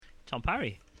Tom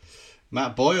Parry.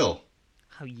 Matt Boyle.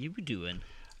 How you doing?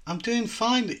 I'm doing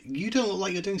fine. You don't look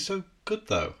like you're doing so good,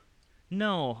 though.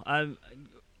 No,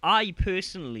 I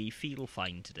personally feel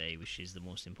fine today, which is the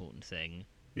most important thing.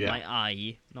 Yeah. My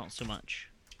eye, not so much.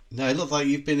 No, it looked like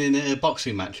you've been in a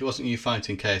boxing match. It wasn't you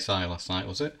fighting KSI last night,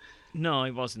 was it? No,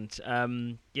 it wasn't.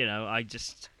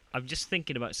 I'm just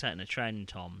thinking about setting a trend,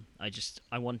 Tom.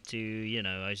 I want to,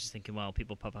 I was just thinking, well,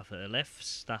 people puff up their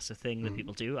lips. That's a thing that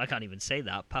people do. I can't even say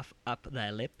that. Puff up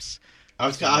their lips.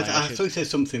 I thought you said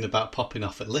something about popping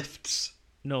off at lifts.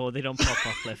 No, they don't pop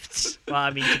off lifts. Well,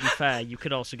 I mean, to be fair, you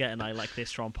could also get an eye like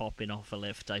this from popping off a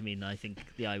lift. I mean, I think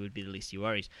the eye would be the least of your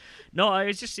worries. No, I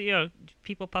was just,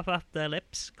 people pop off their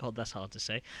lips. God, that's hard to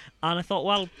say. And I thought,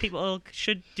 well, people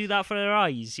should do that for their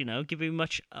eyes, give you a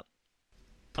much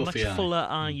fuller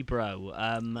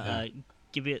eyebrow.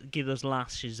 Give those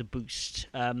lashes a boost.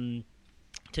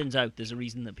 Turns out there's a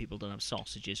reason that people don't have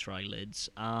sausages for eyelids,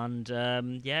 and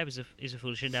it was a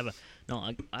foolish endeavour. No,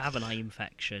 I have an eye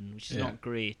infection, which is not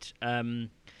great. But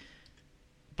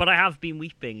I have been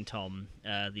weeping, Tom,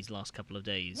 these last couple of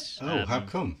days. Oh, how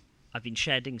come? I've been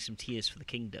shedding some tears for the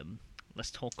kingdom.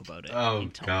 Let's talk about it. Oh,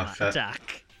 in Tom gosh.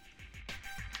 Attack.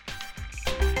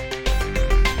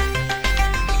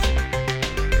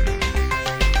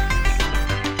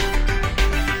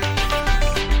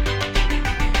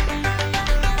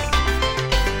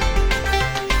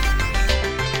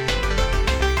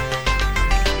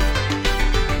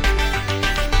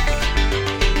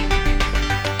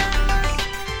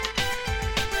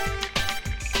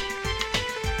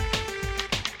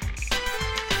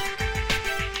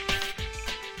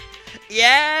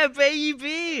 Yeah,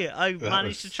 baby! I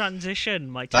managed to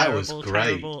transition my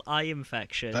terrible eye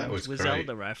infection to a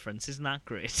Zelda reference. Isn't that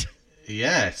great?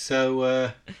 Yeah,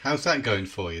 so how's that going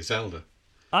for you, Zelda?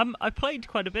 I played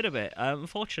quite a bit of it.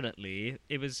 Unfortunately,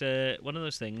 it was one of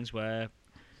those things where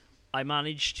I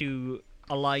managed to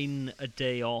align a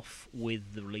day off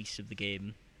with the release of the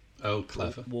game. Oh,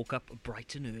 clever. Woke up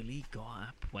bright and early, got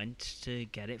up, went to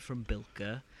get it from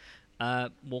Bilka.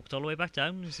 Walked all the way back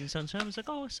down. It was in sunshine. I was like,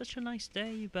 oh, it's such a nice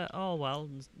day. But, oh, well,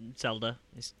 Zelda.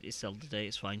 It's Zelda Day.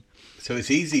 It's fine. So it's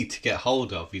easy to get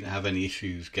hold of. You don't have any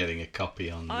issues getting a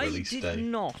copy on release day. I did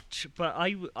not. But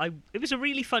it was a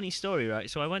really funny story, right?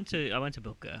 So I went to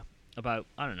Bilka about,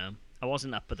 I don't know. I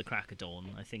wasn't up at the crack of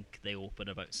dawn. I think they opened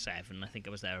about 7. I think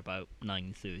I was there about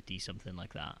 9:30, something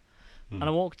like that. And I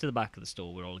walked to the back of the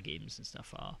store where all the games and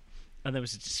stuff are. And there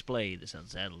was a display that said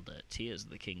Zelda, Tears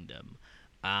of the Kingdom,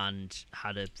 and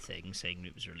had a thing saying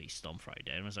it was released on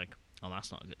Friday. And I was like, oh,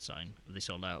 that's not a good sign. They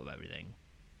sold out of everything.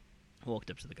 I walked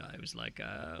up to the guy. I was like,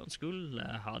 old school,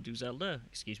 how do Zelda?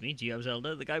 Excuse me, do you have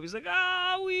Zelda? The guy was like,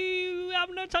 we have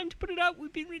no time to put it out.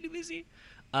 We've been really busy.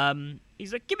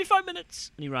 He's like, give me 5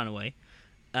 minutes. And he ran away.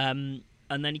 And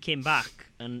then he came back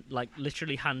and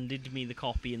literally handed me the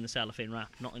copy in the cellophane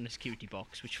wrap, not in a security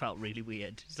box, which felt really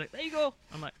weird. He's like, there you go.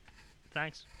 I'm like,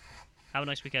 thanks. Have a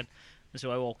nice weekend. And so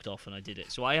I walked off and I did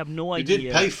it. So I have no idea. You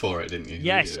did pay for it, didn't you?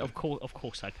 Yes, of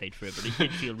course I paid for it, but it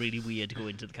did feel really weird to go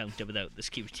into the counter without the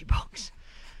security box.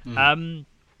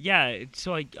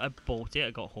 So I bought it,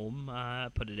 I got home,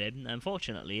 put it in.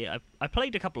 Unfortunately, I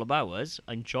played a couple of hours,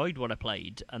 I enjoyed what I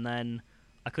played, and then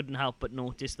I couldn't help but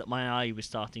notice that my eye was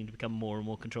starting to become more and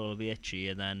more controllably itchy,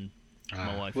 and then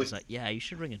my wife was like, yeah, you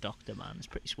should ring a doctor, man, it's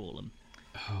pretty swollen.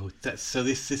 Oh, so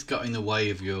this got in the way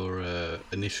of your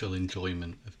initial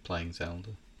enjoyment of playing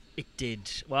Zelda? It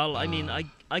did. Well, I mean,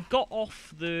 I got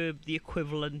off the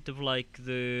equivalent of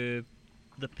the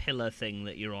pillar thing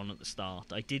that you're on at the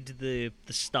start. I did the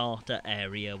starter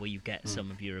area where you get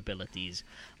some of your abilities.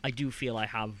 I do feel I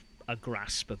have a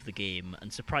grasp of the game,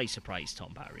 and surprise,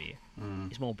 Tom Parry,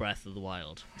 it's more Breath of the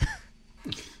Wild.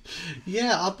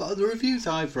 Yeah, the reviews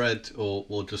I've read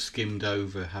or just skimmed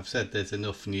over have said there's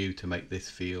enough new to make this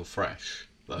feel fresh.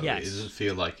 Though yes. It doesn't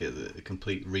feel like a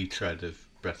complete retread of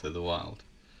Breath of the Wild.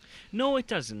 No, it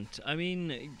doesn't. I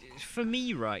mean, for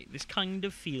me, right, this kind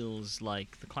of feels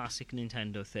like the classic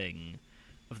Nintendo thing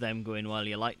of them going, well,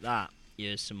 you like that,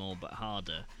 here's some more but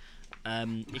harder.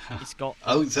 It's got...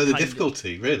 Oh, so the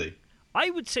difficulty, really?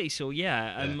 I would say so,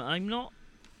 yeah. I'm not...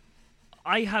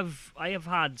 I have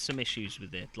had some issues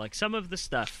with it. Like, some of the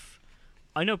stuff...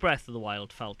 I know Breath of the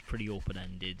Wild felt pretty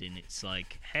open-ended in its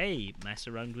like, hey, mess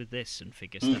around with this and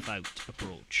figure stuff out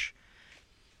approach.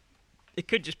 It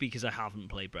could just be because I haven't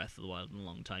played Breath of the Wild in a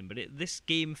long time, but this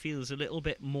game feels a little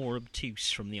bit more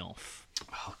obtuse from the off.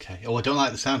 Okay. Oh, I don't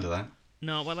like the sound of that.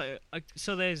 No, well,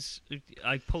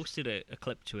 I posted a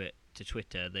clip to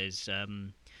Twitter. There's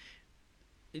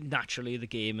naturally the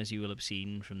game, as you will have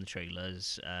seen from the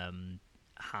trailers,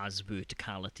 has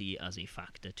verticality as a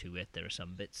factor to it. There are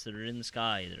some bits that are in the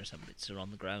sky, there are some bits that are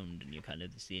on the ground, and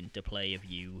it's the interplay of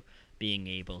you being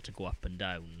able to go up and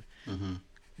down. Mm-hmm.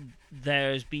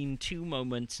 There's been 2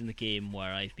 moments in the game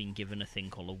where I've been given a thing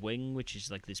called a wing, which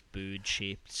is like this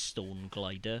bird-shaped stone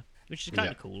glider, which is kind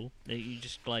of cool. You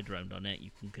just glide around on it. You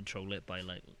can control it by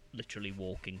like literally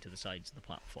walking to the sides of the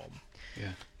platform.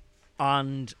 Yeah.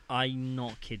 And I'm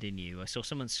not kidding you. I saw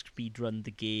someone speedrun the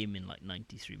game in like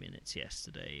 93 minutes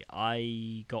yesterday.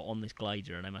 I got on this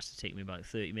glider and it must have taken me about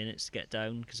 30 minutes to get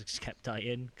down because I just kept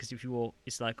dying. Because if you walk,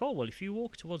 it's like, oh, well, if you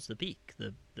walk towards the peak,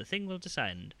 the thing will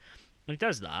descend. And it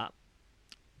does that.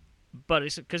 But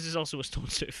it's because there's also a stone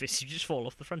surface. You just fall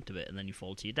off the front of it and then you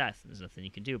fall to your death. There's nothing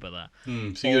you can do about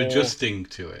that. So you're adjusting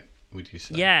to it, would you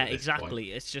say? Yeah, exactly.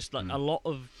 Point? It's just like a lot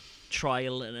of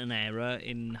trial and error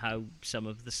in how some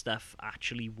of the stuff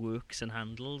actually works and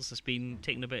handles has been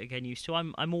taken a bit of getting used to.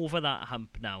 I'm over that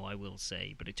hump now, I will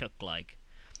say, but it took like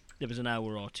there was an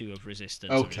hour or 2 of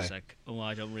resistance. Okay. I was like, oh,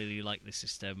 I don't really like this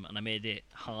system, and I made it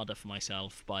harder for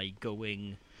myself by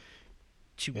going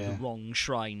to the wrong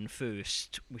shrine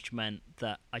first, which meant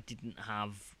that I didn't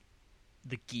have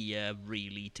the gear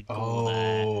really to go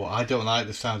there. Oh, I don't like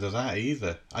the sound of that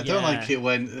either. I don't like it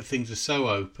when things are so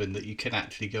open that you can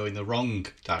actually go in the wrong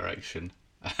direction.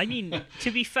 I mean, to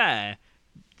be fair,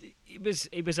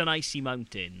 it was an icy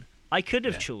mountain. I could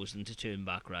have chosen to turn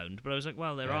back round, but I was like,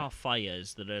 well, there are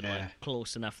fires that are like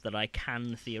close enough that I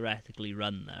can theoretically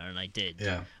run there, and I did.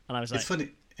 Yeah. And I was like, it's funny.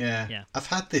 Yeah. I've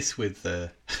had this with,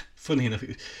 funny enough,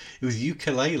 it was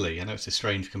ukulele. I know it's a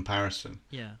strange comparison.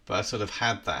 Yeah. But I sort of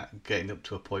had that getting up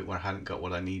to a point where I hadn't got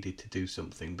what I needed to do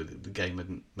something, but the game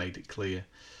hadn't made it clear.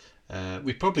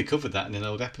 We probably covered that in an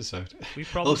old episode. We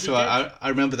probably also, did. I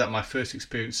remember that my first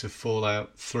experience of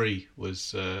Fallout 3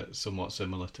 was somewhat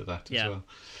similar to that as well.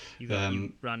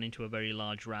 You ran into a very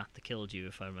large rat that killed you,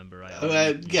 if I remember right.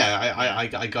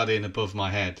 I got in above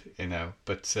my head,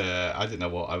 but I didn't know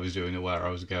what I was doing or where I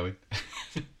was going.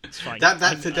 It's fine.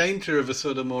 That's the danger of a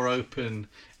sort of more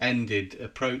open-ended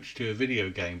approach to a video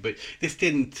game. But this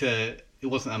didn't. It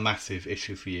wasn't a massive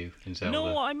issue for you in Zelda.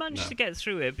 No, I managed to get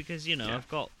through it because I've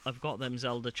got them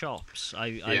Zelda chops.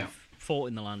 I've fought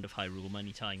in the land of Hyrule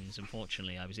many times.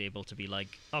 Unfortunately, I was able to be like,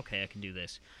 okay, I can do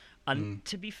this. And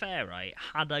to be fair, right,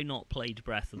 had I not played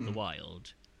Breath of the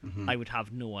Wild, I would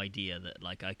have no idea that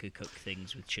like I could cook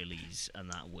things with chilies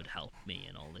and that would help me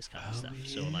and all this kind of stuff.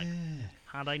 Yeah. So like,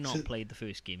 had I not played the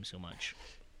first game so much,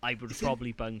 I would have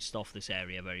probably bounced off this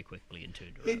area very quickly and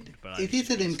turned around. It is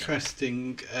an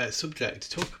interesting subject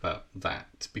to talk about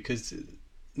that, because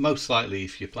most likely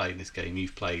if you're playing this game,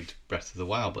 you've played Breath of the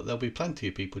Wild, but there'll be plenty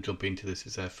of people jumping into this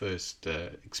as their first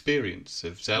experience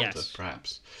of Zelda,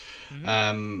 perhaps.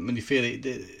 And you feel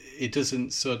it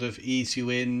doesn't sort of ease you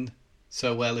in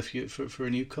so well if you for a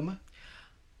newcomer?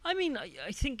 I mean,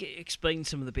 I think it explains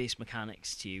some of the base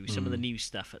mechanics to you, some of the new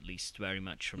stuff at least, very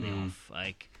much from the off.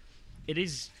 Like, it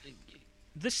is...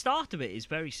 The start of it is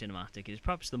very cinematic. It is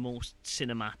perhaps the most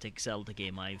cinematic Zelda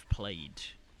game I've played.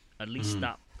 At least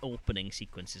that opening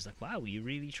sequence is like, wow, you're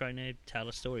really trying to tell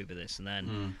a story with this. And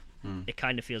then it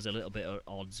kind of feels a little bit at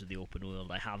odds with the open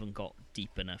world. I haven't got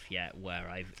deep enough yet where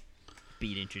I've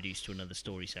been introduced to another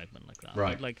story segment like that.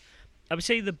 Right. But, like, I would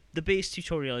say the base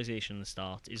tutorialization at the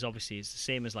start is obviously it's the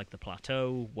same as like the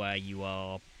plateau, where you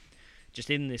are just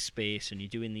in this space and you're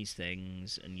doing these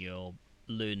things and you're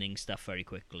learning stuff very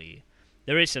quickly.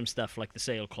 There is some stuff like the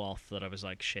sailcloth that I was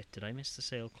like, shit, did I miss the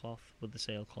sailcloth? Would the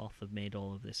sailcloth have made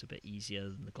all of this a bit easier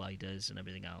than the gliders and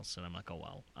everything else? And I'm like, oh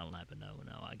well, I'll never know.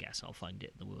 No, I guess I'll find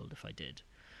it in the world if I did.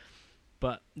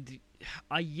 But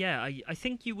I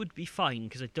think you would be fine,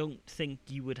 because I don't think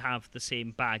you would have the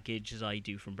same baggage as I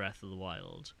do from Breath of the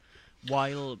Wild.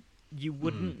 While you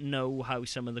wouldn't know how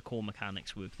some of the core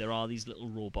mechanics work, there are these little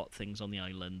robot things on the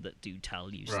island that do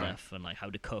tell you stuff, and like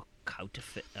how to cook, how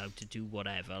to do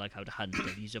whatever, like how to hunt, how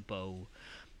to use a bow,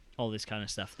 all this kind of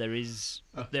stuff.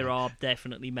 There are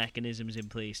definitely mechanisms in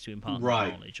place to impart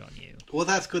knowledge on you. Well,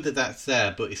 that's good that that's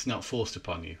there, but it's not forced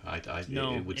upon you.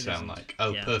 It would sound like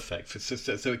perfect.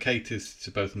 So it caters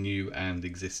to both new and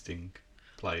existing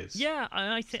players. Yeah,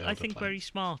 I think very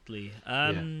smartly.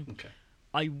 Okay.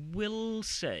 I will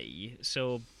say,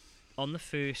 so on the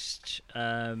first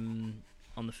area,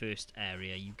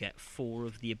 you get 4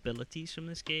 of the abilities from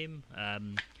this game.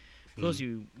 For those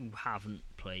who haven't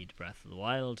played Breath of the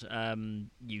Wild,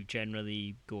 you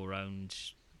generally go around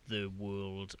the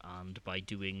world, and by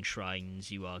doing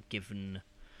shrines, you are given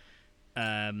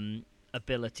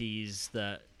abilities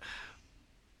that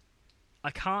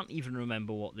I can't even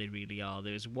remember what they really are.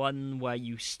 There's one where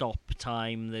you stop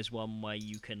time. There's one where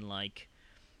you can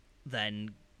then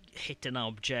hit an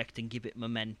object and give it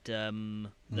momentum.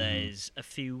 There's a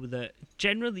few that,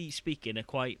 generally speaking, are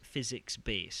quite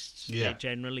physics-based. Yeah. They're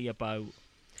generally about,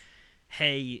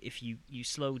 hey, if you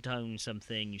slow down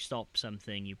something, you stop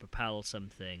something, you propel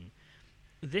something.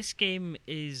 This game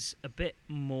is a bit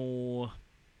more...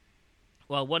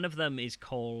 Well, one of them is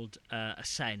called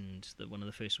Ascend, one of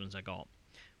the first ones I got,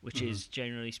 which is,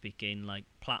 generally speaking, like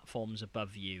platforms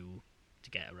above you to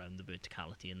get around the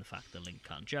verticality and the fact that Link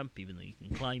can't jump, even though you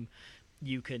can climb.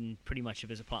 You can pretty much, if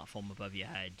there's a platform above your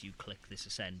head, you click this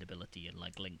Ascend ability and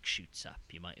like Link shoots up.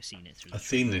 You might have seen it through. I've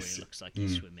seen this. It looks like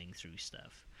he's swimming through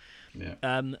stuff.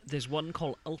 Yeah. There's one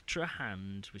called Ultra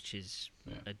Hand, which is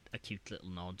a cute little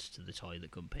nod to the toy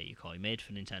that Gunpei Yokoi made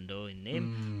for Nintendo in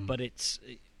name, but it's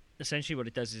essentially what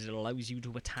it does is it allows you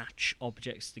to attach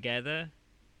objects together.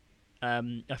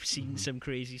 I've seen some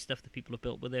crazy stuff that people have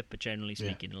built with it, but generally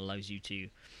speaking, it allows you to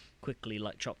quickly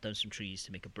like chop down some trees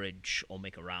to make a bridge or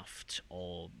make a raft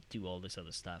or do all this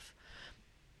other stuff.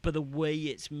 But the way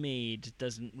it's made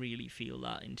doesn't really feel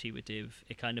that intuitive.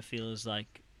 It kind of feels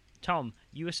like, Tom,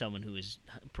 you are someone who is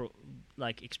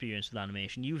experienced with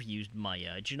animation. You've used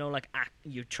Maya. Do you know, like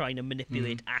you're trying to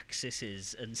manipulate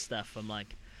axes and stuff? I'm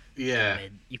like, yeah,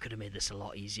 you could have made this a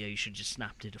lot easier. You should have just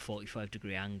snapped it to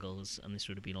 45-degree angles, and this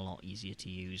would have been a lot easier to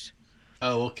use.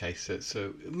 Oh, okay.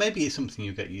 So maybe it's something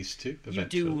you get used to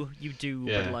eventually. You do.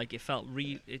 Yeah. But like, it felt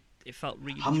really.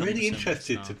 I'm really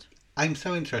interested I'm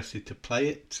so interested to play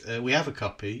it. We have a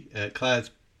copy.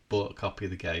 Claire's bought a copy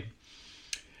of the game,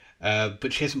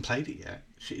 but she hasn't played it yet.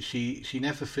 She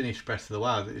never finished Breath of the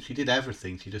Wild. She did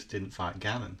everything. She just didn't fight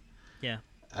Ganon. Yeah.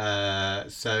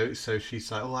 So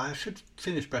she's like, oh, I should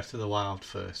finish Breath of the Wild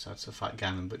first. That's to fight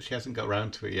Ganon, but she hasn't got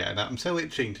around to it yet. And I'm so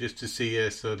itching just to see her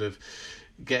sort of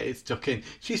get it stuck in.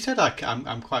 She said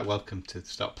I'm quite welcome to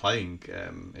start playing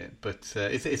it, but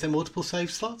is there multiple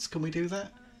save slots? Can we do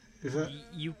that? Is that...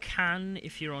 You can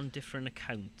if you're on different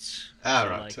accounts.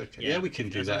 Right, like, okay. Yeah, we can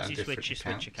do that on different accounts.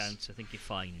 Switch accounts, I think you're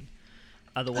fine.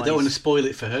 Otherwise, I don't want to spoil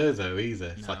it for her though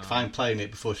either. It's like if I'm playing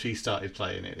it before she started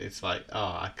playing it, it's like,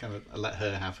 I kind of let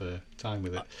her have her time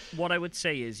with it. What I would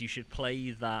say is you should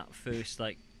play that first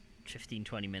like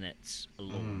 15-20 minutes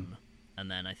alone, and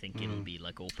then I think it'll be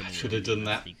like open. I should have done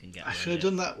that. I should have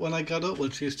done that when I got up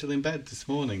when she was still in bed this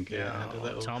morning. I had a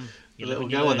little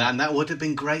go on that, and that would have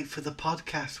been great for the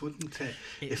podcast, wouldn't it?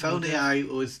 If only I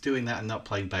was doing that and not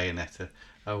playing Bayonetta.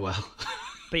 Oh well.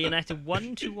 Bayonetta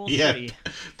 1, 2, or 3? Yeah,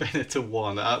 Bayonetta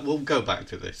 1. We'll go back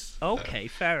to this. Okay,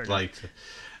 fair enough. Later.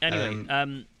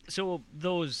 Anyway, so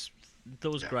those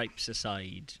gripes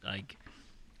aside, like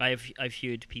I've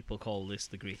heard people call this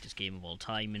the greatest game of all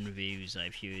time in reviews.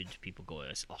 I've heard people go,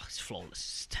 it's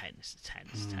flawless,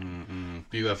 it's 10.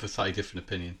 Do you have a slightly different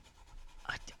opinion?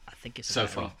 I think it's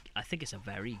I think it's a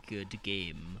very good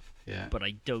game. Yeah. But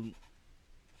I don't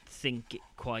think it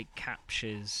quite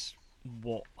captures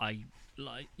what I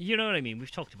like. You know what I mean?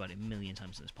 We've talked about it a million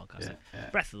times in this podcast.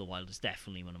 Breath of the Wild is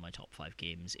definitely one of my top 5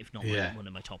 games, if not one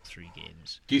of my top 3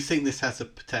 games. Do you think this has a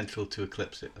potential to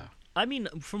eclipse it, though? I mean,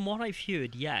 from what I've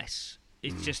heard, yes.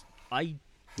 It's just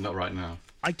not right now.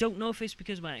 I don't know if it's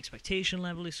because my expectation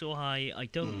level is so high. I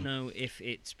don't know if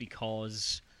it's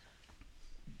because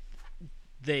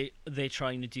they're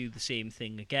trying to do the same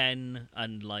thing again,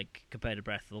 and like compared to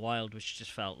Breath of the Wild, which just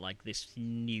felt like this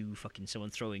new fucking someone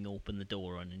throwing open the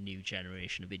door on a new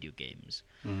generation of video games.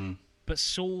 But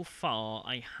so far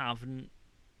I haven't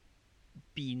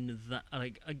been that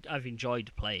like I've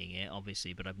enjoyed playing it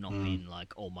obviously, but I've not been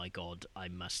like, oh my god, I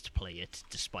must play it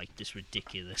despite this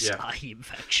ridiculous eye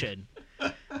infection.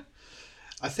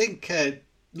 I think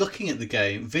looking at the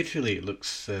game, visually it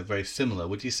looks very similar.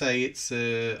 Would you say it's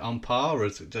on par, or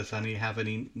does it have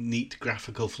any neat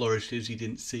graphical flourishes you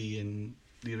didn't see in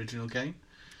the original game?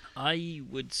 I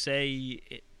would say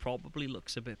it probably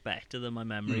looks a bit better than my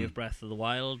memory of Breath of the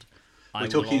Wild. Are we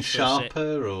talking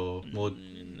sharper or more?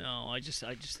 No, I just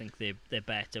think they're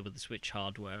better with the Switch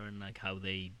hardware and like how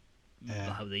they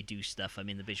do stuff. I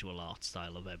mean, the visual art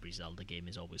style of every Zelda game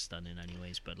is always stunning,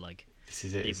 anyways. But like,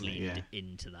 they've leaned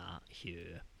into that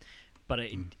here. But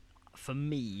for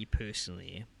me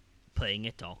personally, playing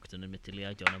it docked, and admittedly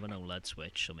I don't have an OLED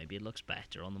Switch, so maybe it looks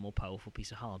better on the more powerful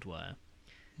piece of hardware.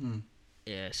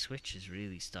 Yeah, Switch is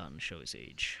really starting to show its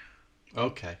age.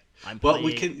 Okay.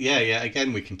 We can.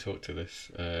 Again, we can talk to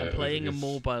this. I'm playing a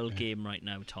mobile game right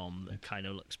now, Tom, that kind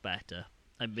of looks better.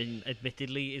 I mean,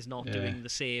 admittedly, is not doing the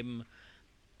same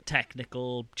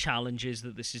technical challenges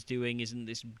that this is doing. Isn't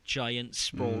this giant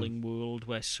sprawling world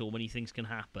where so many things can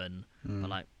happen? But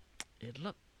like, it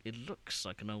looks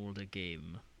like an older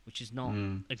game. which is not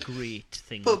a great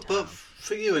thing But to have.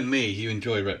 for you and me, you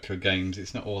enjoy retro games.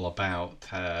 It's not all about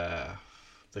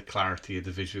the clarity of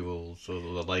the visuals or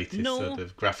the latest sort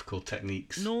of graphical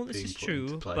techniques. No, this being is put into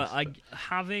true. place, But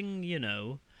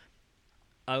having,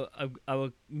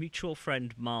 our mutual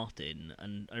friend Martin,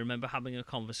 and I remember having a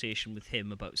conversation with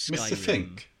him about Skyrim. Mr.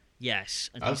 Fink. Yes,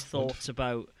 and his thoughts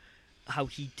about how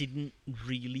he didn't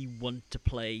really want to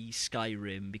play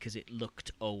Skyrim because it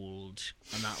looked old,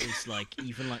 and that was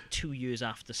even 2 years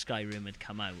after Skyrim had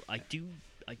come out. I do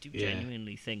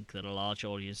genuinely think that a large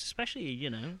audience, especially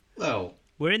well,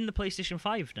 we're in the PlayStation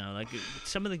 5 now. Like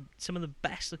some of the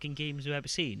best looking games we've ever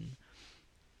seen.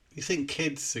 You think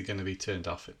kids are going to be turned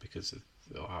off it because of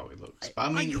how it looks? But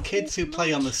I mean, kids who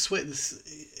play on the Switch,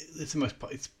 it's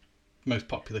the most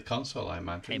popular console, I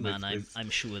imagine. Hey man, I'm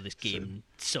sure this game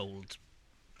sold.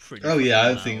 Oh yeah,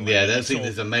 I think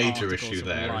there's a major issue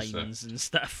there. Lines and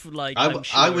stuff.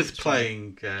 I was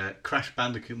playing Crash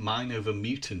Bandicoot Mine Over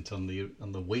Mutant on the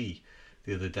Wii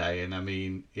the other day, and I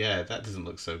mean, yeah, that doesn't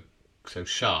look so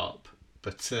sharp.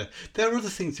 But there are other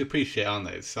things to appreciate, aren't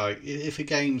there? It's like if a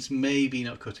game's maybe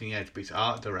not cutting edge, but its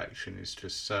art direction is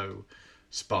just so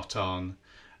spot on,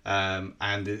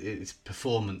 and its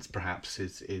performance perhaps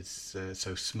is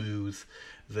so smooth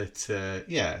that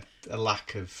a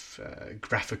lack of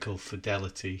graphical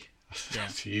fidelity,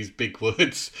 to use big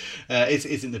words,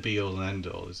 isn't the be all and end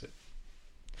all, is it?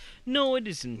 No, it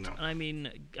isn't. No. I mean,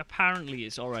 apparently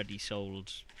it's already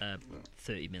sold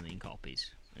 30 million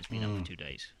copies. It's been out for 2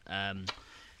 days.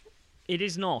 It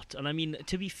is not, and I mean,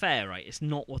 to be fair, right, it's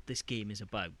not what this game is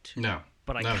about. No.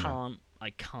 But I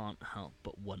can't help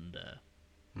but wonder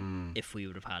if we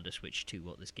would have had a Switch 2,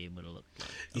 what this game would have looked like.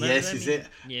 Yes, is it?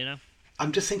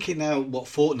 I'm just thinking now what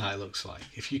Fortnite looks like.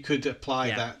 If you could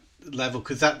apply that level,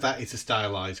 because that is a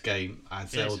stylized game, as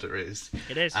Zelda is.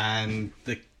 It is. And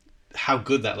how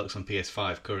good that looks on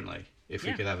PS5 currently. If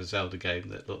we could have a Zelda game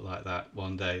that looked like that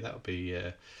one day, that would be,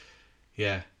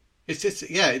 It's just,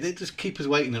 they just keep us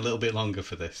waiting a little bit longer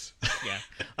for this. Yeah.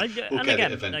 We'll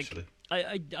get it eventually.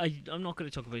 I'm not going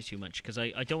to talk about it too much because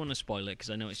I don't want to spoil it because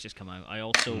I know it's just come out. I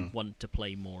also want to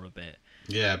play more of it.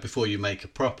 Yeah, before you make a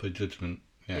proper judgment.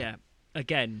 Yeah.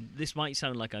 Again, this might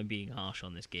sound like I'm being harsh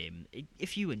on this game.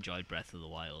 If you enjoyed Breath of the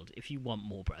Wild, if you want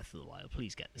more Breath of the Wild,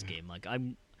 please get this game.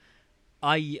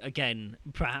 I again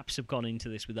perhaps have gone into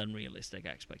this with unrealistic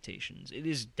expectations. It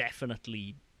is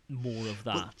definitely more of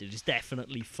that. It is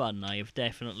definitely fun. I have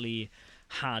definitely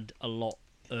had a lot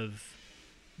of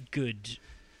good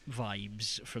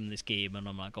vibes from this game, and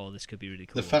I'm like, oh, this could be really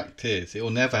cool. The fact is, it will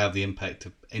never have the impact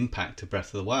of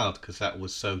Breath of the Wild because that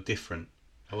was so different,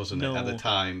 wasn't it, at the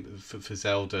time for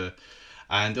Zelda,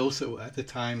 and also at the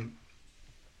time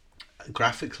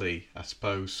graphically, I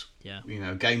suppose. Yeah.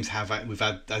 Games we've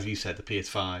had, as you said, the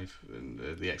PS5 and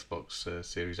the Xbox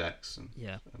Series X and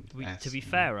S. To be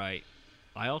fair, right,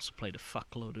 I also played a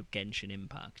fuckload of Genshin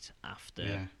Impact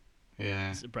after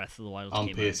Breath of the Wild on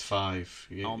came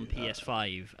PS5. out. On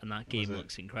PS5, and that game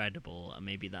looks incredible, and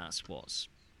maybe that's what's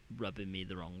rubbing me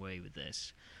the wrong way with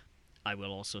this. I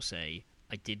will also say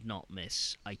I did not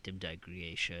miss item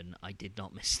degradation. I did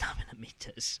not miss stamina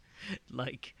meters.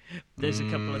 There's a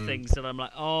couple of things that I'm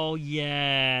like, oh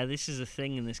yeah, this is a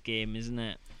thing in this game, isn't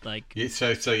it? The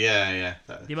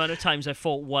amount of times I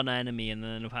fought one enemy and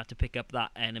then I've had to pick up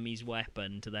that enemy's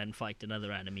weapon to then fight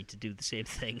another enemy to do the same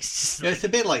thing. It's a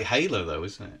bit like Halo, though,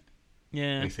 isn't it?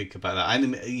 Yeah. When you think about that,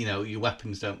 and your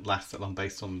weapons don't last that long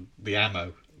based on the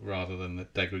ammo rather than the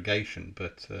degradation.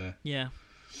 But it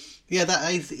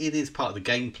is part of the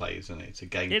gameplay, isn't it? It's a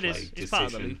gameplay decision. It's part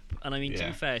of the loop, and I mean, to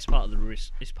be fair, it's part of the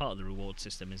reward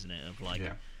system, isn't it? Of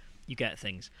you get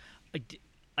things.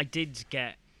 I did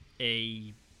get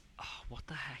a what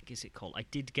the heck is it called? I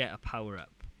did get a power up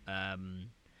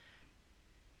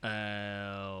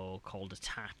called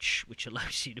Attach, which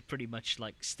allows you to pretty much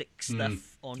stick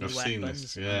stuff on your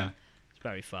weapons. It's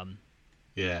very fun.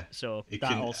 Yeah. So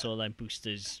that also then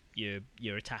boosts your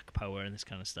attack power and this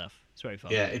kind of stuff. It's very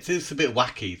fun. Yeah, it's a bit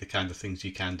wacky, the kind of things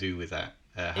you can do with that.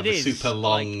 Have a super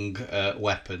long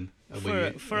weapon. For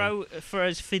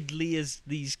as fiddly as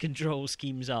these control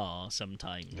schemes are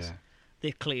sometimes,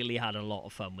 they've clearly had a lot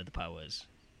of fun with the powers.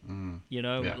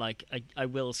 I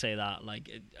will say that,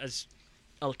 as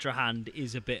Ultra Hand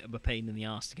is a bit of a pain in the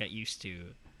arse to get used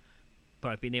to, but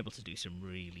I've been able to do some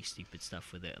really stupid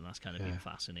stuff with it, and that's kind of been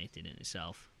fascinating in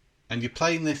itself. And you're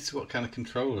playing this, what kind of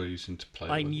controller are you using to play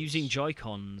I'm with? using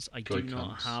Joy-Cons. I do not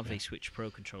Joy-Cons, have yeah. a Switch Pro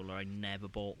controller. I never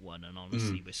bought one, and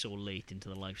honestly, we're so late into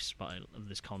the lifespan of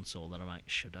this console that I'm like,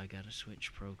 should I get a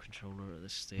Switch Pro controller at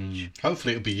this stage?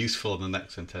 Hopefully it'll be useful on the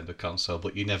next Nintendo console,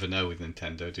 but you never know with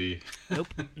Nintendo, do you? Nope,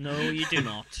 no, you do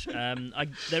not.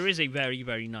 There is a very,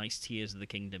 very nice Tears of the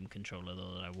Kingdom controller,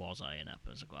 though, that I was eyeing up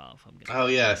as well. If I'm gonna Oh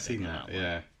yeah, I've get seen that. one.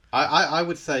 Yeah, I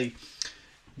would say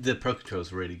the Pro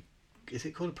controller's really. Is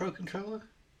it called a Pro controller?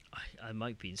 I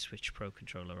might be in Switch Pro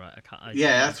controller, right?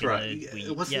 Yeah, that's right.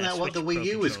 Wasn't that what the Switch Wii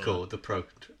Pro U was controller. called? The Pro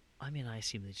controller. I mean, I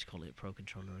assume they just call it a Pro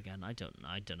controller again. I don't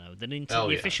know.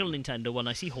 The official Nintendo one,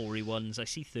 I see Hori ones, I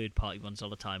see third-party ones all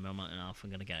the time. I'm like, if I'm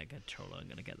going to get a controller, I'm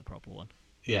going to get the proper one.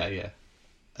 Yeah.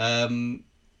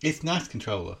 It's a nice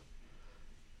controller.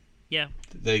 Yeah.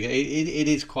 There you go. It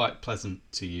is quite pleasant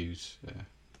to use.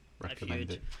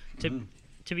 Recommend it.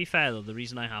 To be fair, though, the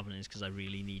reason I haven't is because I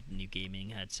really need a new gaming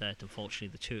headset. Unfortunately,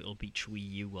 the Turtle Beach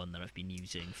Wii U one that I've been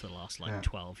using for the last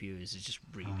 12 years has just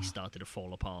really started to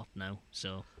fall apart now.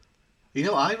 So, you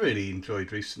know, what I really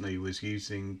enjoyed recently was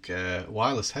using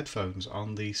wireless headphones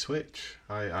on the Switch.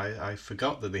 I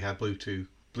forgot that they had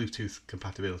Bluetooth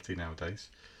compatibility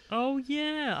nowadays. Oh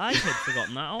yeah, I had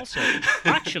forgotten that also.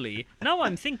 Actually, now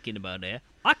I'm thinking about it,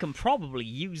 I can probably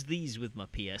use these with my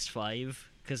PS5.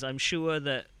 Because I'm sure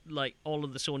that, like, all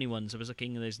of the Sony ones, I was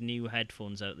looking, there's new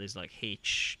headphones out. There's, like,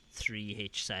 H3,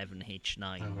 H7,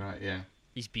 H9. Oh, right, yeah.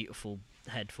 These beautiful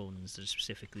headphones that are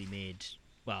specifically made,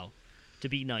 well, to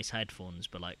be nice headphones,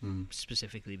 but, like,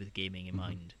 specifically with gaming in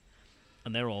mind.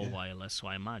 And they're all wireless, so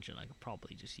I imagine I could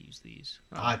probably just use these.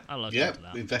 I'll look into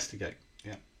that. Investigate,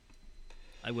 yeah.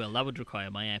 I will. That would require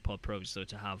my AirPod Pros, though,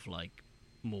 to have, like,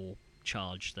 more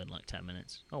charge than, like, 10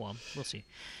 minutes. Oh, well, we'll see.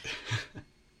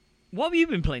 What have you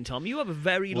been playing, Tom? You have a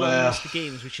very long list of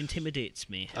games, which intimidates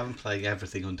me. I've been playing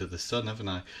everything under the sun,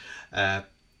 haven't I?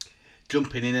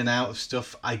 Jumping in and out of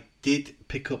stuff. I did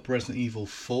pick up Resident Evil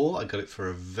 4. I got it for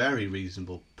a very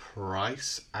reasonable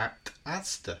price at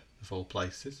Asda, of all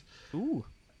places. Ooh.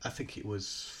 I think it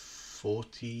was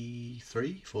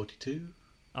 43, 42.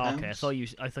 Oh, okay, I thought you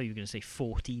were going to say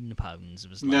 £14. It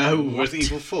was like, no, what? Resident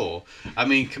Evil 4. I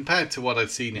mean, compared to what I'd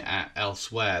seen it at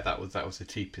elsewhere, that was the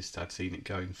cheapest I'd seen it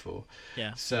going for.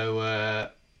 Yeah. So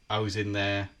I was in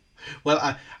there.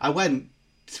 Well, I went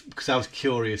because I was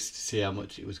curious to see how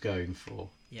much it was going for.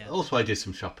 Yeah. Also, I did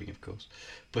some shopping, of course.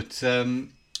 But so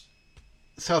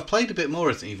I've played a bit more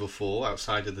Resident Evil 4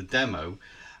 outside of the demo,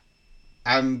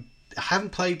 and I haven't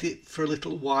played it for a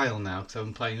little while now because I've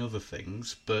been playing other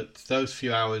things, but those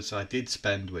few hours I did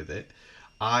spend with it,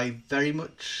 I very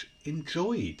much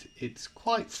enjoyed. It's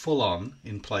quite full on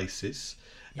in places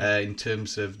in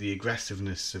terms of the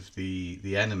aggressiveness of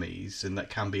the enemies, and that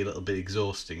can be a little bit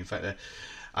exhausting. In fact,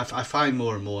 I find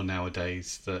more and more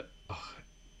nowadays that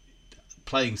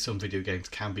playing some video games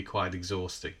can be quite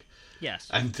exhausting. Yes.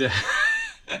 And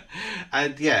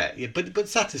and but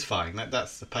satisfying.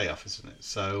 That's the payoff, isn't it?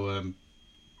 So,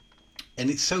 and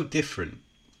it's so different.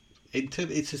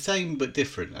 It's the same but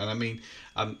different. And I mean,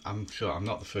 I'm sure I'm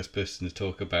not the first person to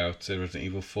talk about Resident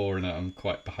Evil 4, and I'm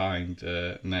quite behind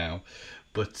now.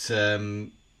 But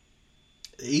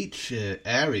each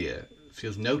area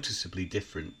feels noticeably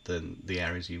different than the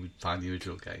areas you would find in the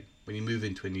original game. When you move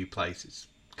into a new place, it's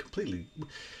completely.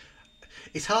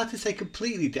 It's hard to say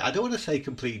completely. I don't want to say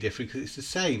completely different because it's the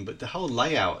same, but the whole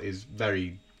layout is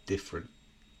very different,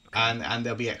 and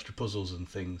there'll be extra puzzles and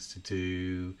things to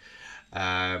do.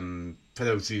 For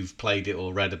those who've played it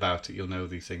or read about it, you'll know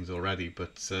these things already.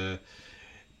 But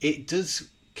it does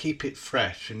keep it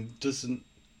fresh and doesn't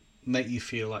make you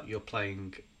feel like you're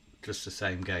playing just the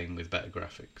same game with better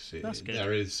graphics. That's good.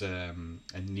 There is a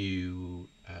new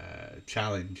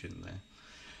challenge in there.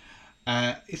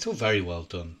 It's all very well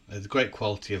done. There's great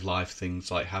quality of life things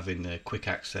like having quick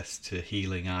access to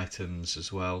healing items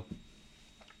as well.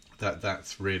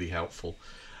 That's really helpful.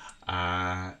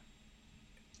 The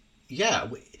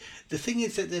thing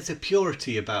is that there's a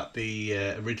purity about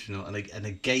the original and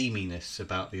a gaminess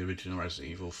about the original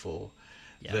Resident Evil 4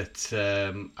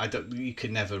 that you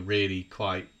can never really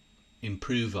quite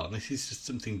improve on. This is just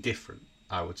something different,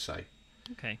 I would say.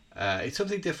 Okay. It's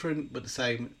something different but the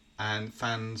same. And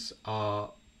fans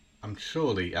are, I'm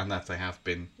surely, and that they have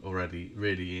been already,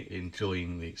 really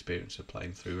enjoying the experience of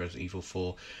playing through Resident Evil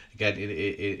 4 again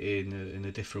in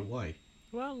a different way.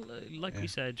 Well, like we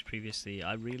said previously,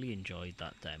 I really enjoyed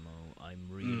that demo.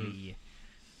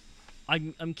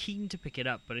 I'm keen to pick it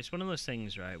up, but it's one of those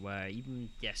things, right, where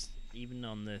even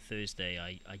on the Thursday,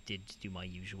 I did do my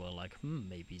usual, like,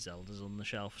 maybe Zelda's on the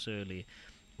shelves early.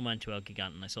 I went to El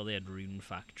Gigant and I saw they had Rune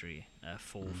Factory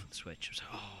 4 for the Switch. I was like,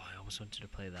 oh, I always wanted to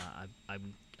play that.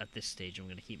 I'm at this stage, I'm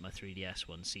going to keep my 3DS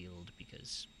one sealed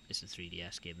because it's a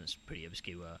 3DS game that's pretty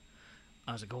obscure.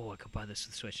 I was like, oh, I could buy this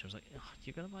for the Switch. I was like, oh,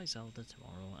 you're going to buy Zelda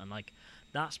tomorrow? And, like,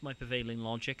 that's my prevailing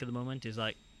logic at the moment, is,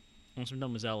 like, once I'm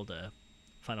done with Zelda,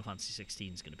 Final Fantasy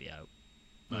 16 is going to be out.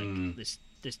 Like,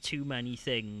 there's too many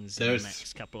things in the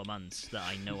next couple of months that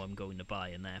I know I'm going to buy,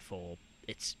 and therefore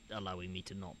it's allowing me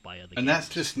to not buy other games. And that's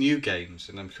just new games,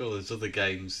 and I'm sure there's other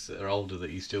games that are older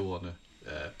that you still want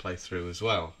to play through as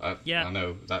well. I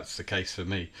know that's the case for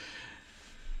me.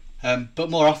 But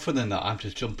more often than not, I'm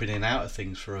just jumping in and out of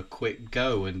things for a quick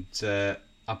go, and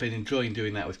I've been enjoying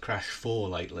doing that with Crash 4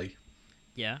 lately.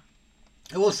 Yeah.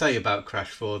 I will say about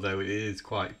Crash 4, though, it is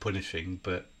quite punishing,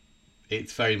 but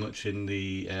it's very much in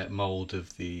the mould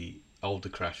of the older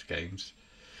Crash games.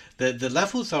 The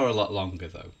levels are a lot longer,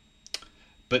 though,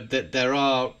 but there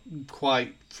are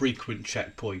quite frequent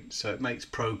checkpoints, so it makes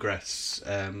progress,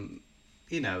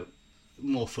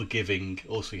 more forgiving.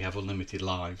 Also, you have unlimited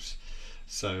lives.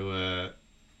 So,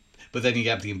 but then you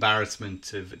have the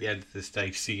embarrassment of, at the end of the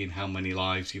stage, seeing how many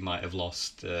lives you might have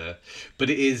lost. But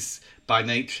it is, by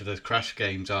nature, the Crash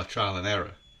games are trial and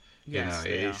error. Yes,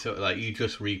 it's sort of like you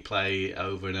just replay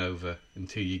over and over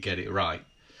until you get it right.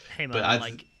 Hey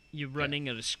man, you're running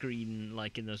at a screen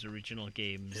like in those original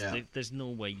games. Yeah. There's no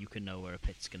way you can know where a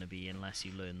pit's going to be unless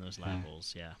you learn those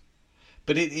levels. Yeah.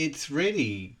 But it's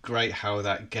really great how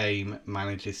that game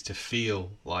manages to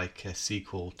feel like a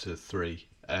sequel to 3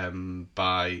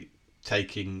 by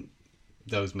taking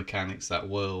those mechanics, that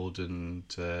world, and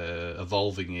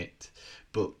evolving it,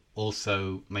 but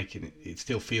also making it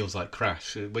still feels like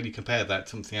Crash. When you compare that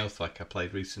to something else like I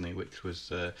played recently, which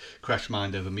was Crash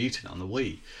Mind Over Mutant on the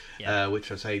Wii,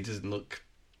 which I say doesn't look...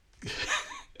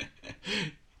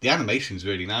 The animation's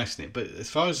really nice in it, but as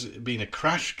far as being a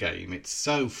Crash game, it's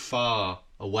so far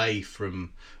away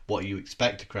from what you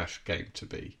expect a Crash game to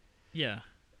be. Yeah.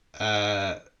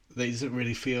 That it doesn't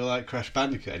really feel like Crash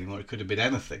Bandicoot anymore. It could have been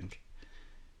anything.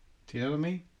 Do you know what I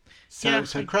mean?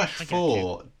 So Crash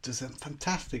 4 does a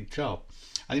fantastic job.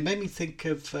 And it made me think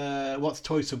of what's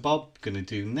Toys for Bob going to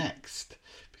do next.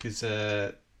 Because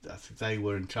I think they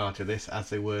were in charge of this, as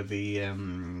they were the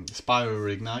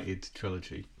Spyro Reignited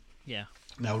trilogy. Yeah.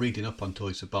 Now, reading up on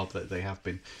Toys for Bob, that they have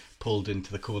been pulled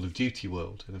into the Call of Duty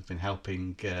world and have been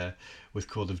helping with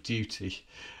Call of Duty.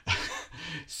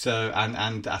 So,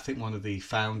 and I think one of the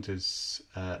founders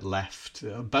left.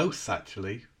 Both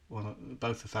actually.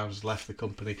 Both the founders left the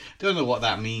company. Don't know what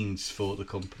that means for the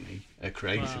company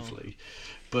creatively,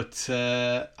 but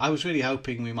I was really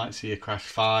hoping we might see a Crash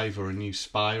 5 or a new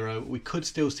Spyro. We could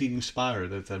still see new Spyro.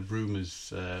 There are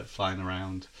rumours flying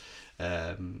around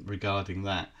regarding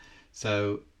that.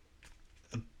 So,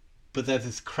 but there's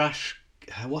this Crash,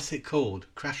 what's it called?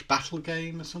 Crash Battle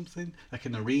Game or something? Like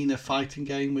an arena fighting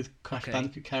game with Crash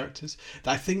Bandicoot characters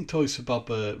that I think Toys for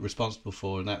Bob are responsible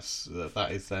for, and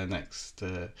that is their next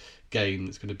game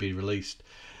that's going to be released.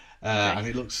 And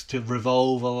it looks to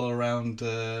revolve all around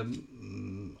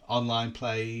online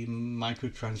play,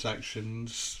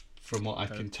 microtransactions, from what I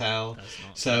can tell.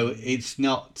 So it's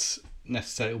not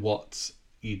necessarily what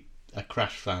a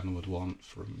Crash fan would want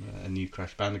from a new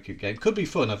Crash Bandicoot game. Could be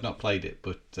fun. I've not played it,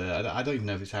 but I don't even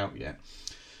know if it's out yet.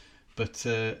 But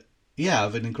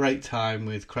I've had a great time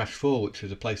with Crash 4, which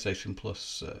was a PlayStation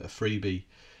Plus freebie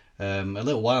a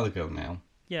little while ago now.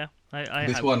 Yeah, I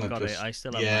haven't got it. I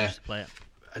still haven't managed to play it.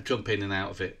 I jump in and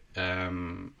out of it. I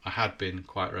had been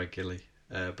quite regularly,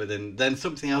 but then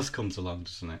something else comes along,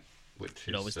 doesn't it? Which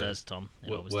it always does, Tom.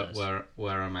 It always does.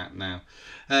 Where I'm at now.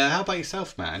 How about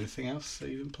yourself, Matt? Anything else that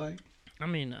you've been playing? I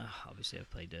mean, obviously I've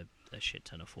played a shit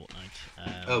ton of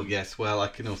Fortnite. Oh yes, well I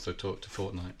can also talk to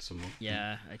Fortnite some more.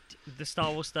 Yeah, the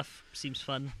Star Wars stuff seems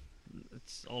fun.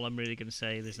 That's all I'm really going to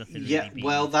say. There's nothing. Yeah, really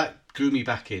well that drew me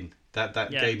back in. That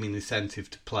gave me an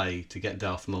incentive to play, to get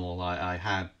Darth Maul.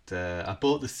 I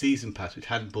bought the season pass,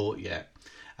 which I hadn't bought yet.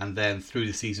 And then through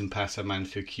the season pass, I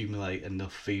managed to accumulate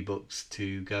enough V-Bucks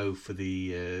to go for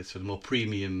the sort of more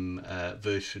premium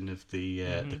version of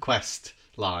the Quest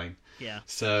line. Yeah.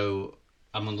 So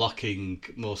I'm unlocking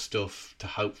more stuff to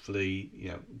hopefully,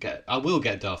 get. I will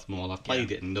get Darth Maul. I've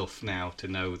played it enough now to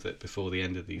know that before the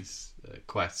end of these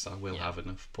quests, I will have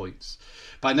enough points.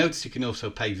 But I noticed you can also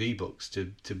pay V-Bucks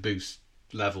to boost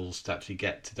levels to actually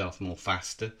get to Darth Maul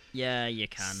faster. Yeah, you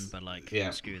can, but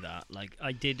screw that. Like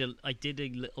I did a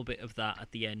little bit of that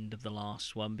at the end of the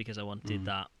last one because I wanted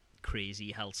that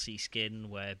crazy Halsey skin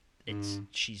where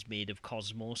she's made of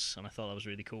cosmos, and I thought that was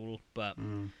really cool. But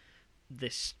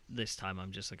this time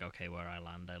I'm just like, okay, where I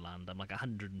land. I'm like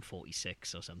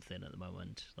 146 or something at the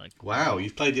moment. Like, wow,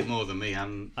 you've played it more than me.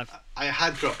 I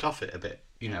had dropped off it a bit,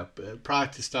 Yeah. prior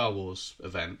to Star Wars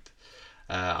event.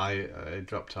 I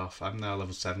dropped off. I'm now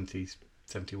level 70,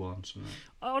 71, something like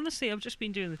that. Honestly, I've just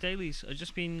been doing the dailies. I've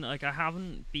just been like, I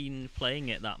haven't been playing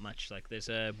it that much. Like, there's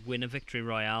a win a victory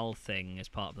royale thing as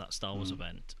part of that Star Wars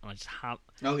event, and I just have.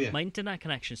 Oh yeah. My internet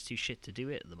connection's too shit to do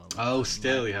it at the moment. Oh, I'm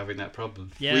still like, you're having that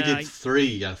problem. Yeah, We did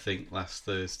 3, I think, last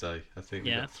Thursday. I think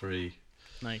we Yeah. got 3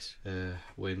 nice.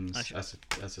 wins I should-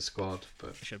 as a squad.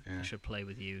 But I should play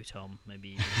with you, Tom.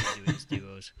 Maybe we can do it as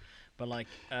duos. But like,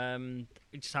 I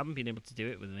just haven't been able to do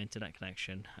it with an internet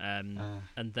connection.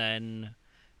 And then,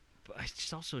 but I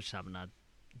just haven't had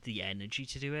the energy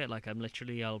to do it. Like, I'm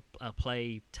literally, I'll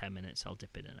play 10 minutes, I'll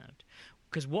dip in and out.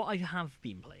 Because what I have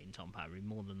been playing, Tom Parry,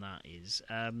 more than that is,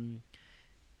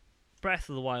 Breath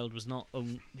of the Wild was not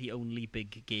the only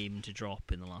big game to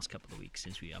drop in the last couple of weeks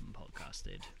since we haven't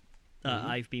podcasted.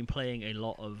 I've been playing a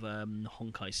lot of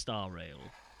Honkai Star Rail.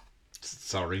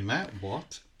 sorry, Matt.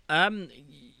 What?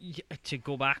 To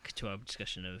go back to our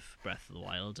discussion of Breath of the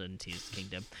Wild and Tears of the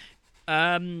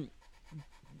Kingdom,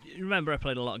 remember I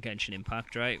played a lot of Genshin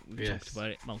Impact, right? We've talked about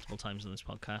it multiple times on this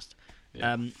podcast.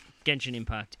 Yeah. Genshin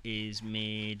Impact is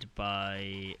made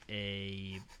by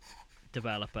a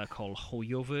developer called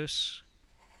Hoyoverse,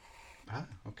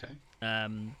 Okay.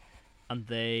 and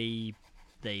they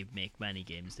make many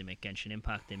games. They make Genshin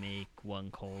Impact. They make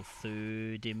one called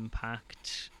Third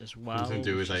Impact as well. Nothing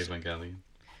to do with which is Evangelion.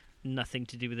 Nothing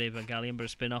to do with Evangelion, but a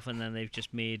spin-off. And then they've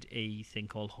just made a thing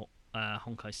called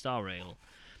Honkai Star Rail,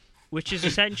 which is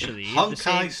essentially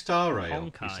Honkai Star Rail.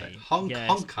 Honkai. You say. Yes.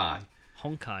 Honkai.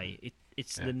 Honkai.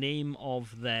 It's the name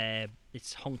of their.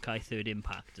 It's Honkai Third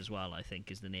Impact as well. I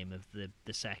think is the name of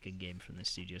the second game from this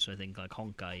studio. So I think like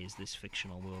Honkai is this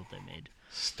fictional world they made.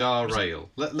 Star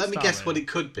Rail. Let me Star guess Rail. what it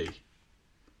could be.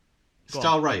 Go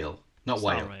Star on. Rail, not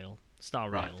Star Whale. Rail. Star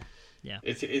Right. Rail. Yeah.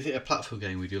 Is it a platform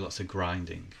game we do lots of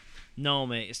grinding? No,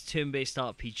 mate. It's turn-based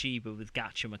RPG, but with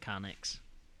gacha mechanics.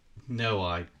 No,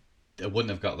 I wouldn't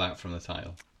have got that from the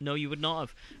title. No, you would not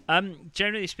have.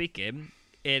 Generally speaking,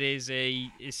 it's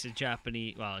a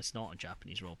Japanese. Well, it's not a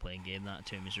Japanese role-playing game. That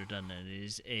term is redundant.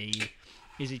 It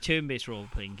is a turn-based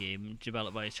role-playing game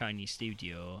developed by a Chinese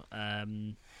studio,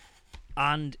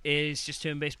 and is just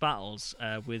turn-based battles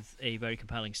with a very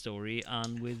compelling story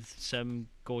and with some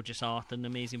gorgeous art and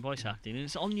amazing voice acting. And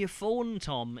it's on your phone,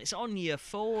 Tom. It's on your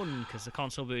phone because the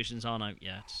console versions aren't out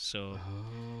yet. So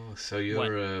Oh, so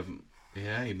you're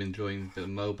you've been enjoying the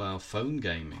mobile phone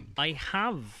gaming. I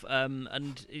have,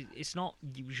 and it's not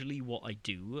usually what I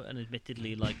do, and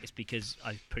admittedly, like, it's because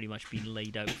I've pretty much been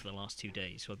laid out for the last 2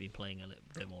 days, so I've been playing a little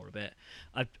bit more of it.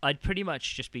 I'd pretty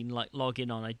much just been, like,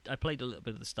 logging on. I played a little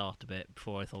bit at the start a bit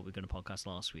before I thought we were going to podcast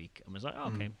last week, and was like,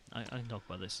 okay, I can talk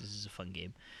about this. This is a fun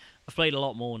game. I've played a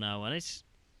lot more now, and it's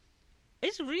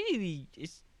really,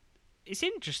 it's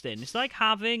interesting. It's like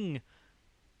having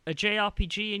a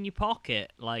JRPG in your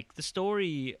pocket. Like, the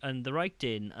story and the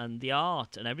writing and the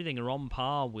art and everything are on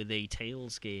par with a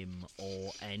Tales game or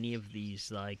any of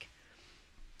these, like,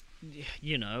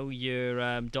 you know,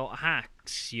 your dot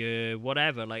hacks, your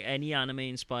whatever, like any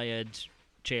anime-inspired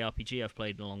JRPG I've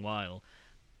played in a long while.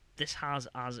 This has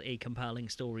as a compelling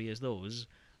story as those.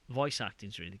 Voice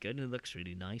acting's really good and it looks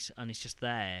really nice, and it's just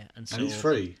there. And so, it's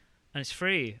free. and it's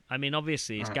free. I mean,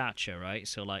 obviously, it's Right. gacha, right?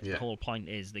 So, like, the whole point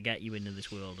is they get you into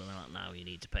this world, and they're like, now you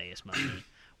need to pay us money,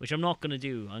 which I'm not going to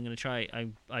do. I'm going to try.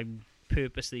 I'm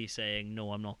purposely saying,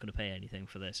 no, I'm not going to pay anything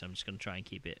for this. I'm just going to try and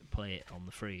play it on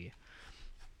the free.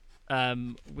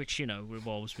 Which, you know,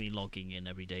 involves me logging in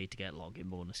every day to get login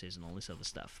bonuses and all this other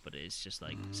stuff. But it's just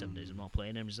like, some days I'm not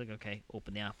playing. I'm just like, okay,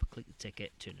 open the app, click the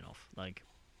ticket, turn it off. Like,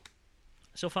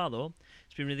 so far, though,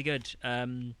 it's been really good.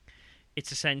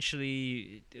 It's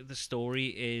essentially, the story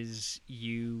is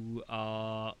you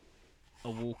are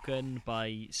awoken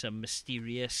by some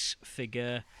mysterious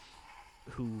figure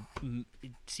who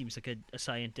it seems like a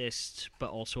scientist, but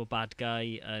also a bad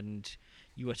guy, and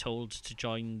you are told to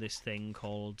join this thing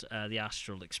called the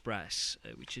Astral Express,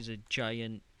 which is a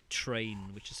giant train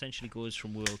which essentially goes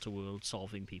from world to world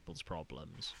solving people's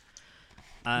problems.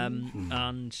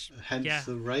 And Hence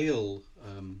the rail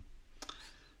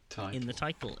title. in the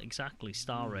title, exactly,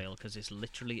 Star Rail, because it's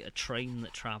literally a train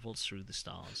that travels through the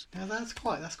stars. Now that's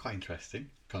quite interesting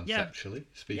conceptually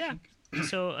speaking. Yeah.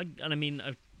 So, and I mean,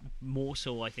 more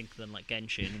so I think than like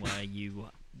Genshin, where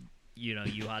you know,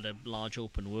 you had a large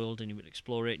open world and you would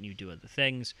explore it and you do other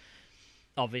things.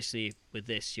 Obviously, with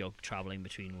this, you're traveling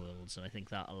between worlds, and I think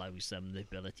that allows them the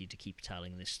ability to keep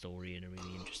telling this story in a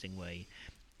really interesting way.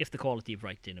 if the quality of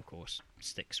writing, of course,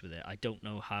 sticks with it. I don't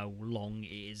know how long it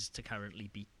is to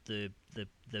currently beat the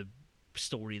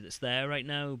story that's there right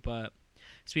now, but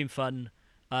it's been fun.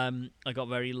 I got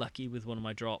very lucky with one of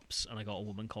my drops, and I got a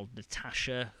woman called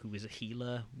Natasha, who is a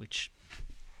healer, which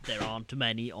there aren't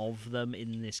many of them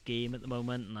in this game at the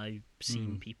moment, and I've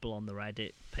seen people on the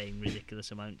Reddit paying ridiculous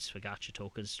amounts for gacha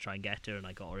tokens to try and get her, and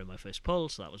I got her in my first pull,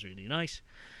 so that was really nice.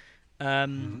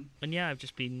 And yeah,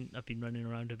 I've been running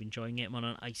around. I've been enjoying it. I'm on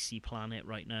an icy planet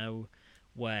right now,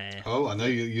 where I know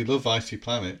you love icy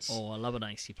planets. I love an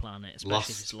icy planet,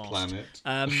 especially if it's lost. Planet.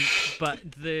 But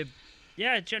the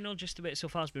general gist of it so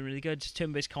far has been really good.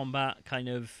 Turn-based combat kind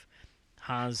of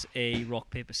has a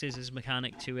rock paper scissors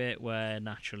mechanic to it, where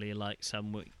naturally, like,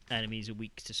 some enemies are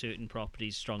weak to certain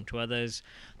properties, strong to others.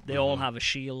 They all have a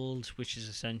shield, which is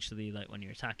essentially like when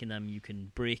you're attacking them, you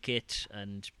can break it,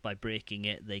 and by breaking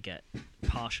it, they get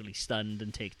partially stunned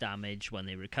and take damage when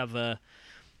they recover.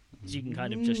 So you can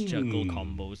kind of just juggle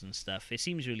combos and stuff. It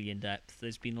seems really in depth.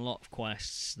 There's been a lot of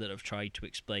quests that have tried to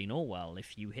explain, oh well,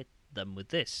 if you hit them with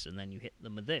this and then you hit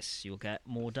them with this, you'll get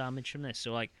more damage from this.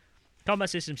 So like,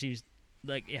 combat system seems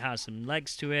like it has some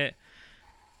legs to it.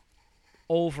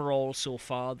 Overall, so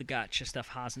far, the gacha stuff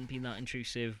hasn't been that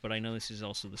intrusive, but I know this is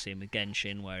also the same with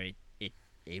Genshin, where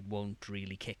it won't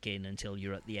really kick in until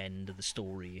you're at the end of the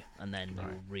story, and then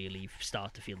you'll really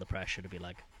start to feel the pressure to be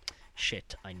like,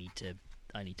 shit, I need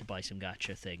to buy some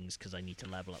gacha things because I need to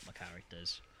level up my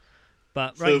characters.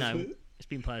 But right now, it's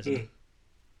been pleasant.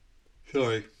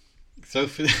 Sorry. So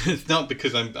it's not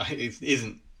because it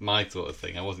isn't my sort of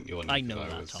thing. I wasn't your name. I know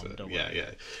that, Tom. Don't worry.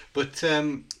 Yeah. But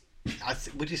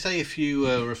would you say if you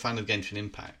were a fan of Genshin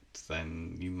Impact,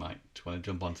 then you might want to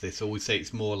jump onto this? Or would you say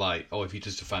it's more like, if you're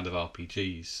just a fan of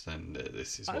RPGs, then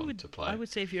this is one to play? I would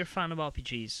say if you're a fan of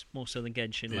RPGs, more so than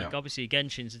Genshin. Like, obviously,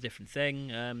 Genshin's a different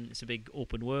thing. It's a big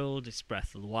open world. It's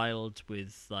Breath of the Wild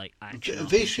with, like, action.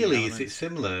 Visually, is it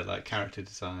similar, like character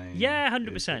design? Yeah,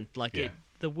 100%.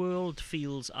 The world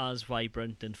feels as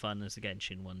vibrant and fun as the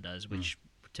Genshin one does, which,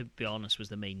 to be honest, was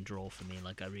the main draw for me.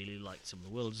 Like, I really liked some of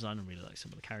the world design and really liked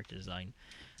some of the character design.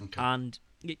 Okay. And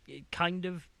it kind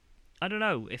of, I don't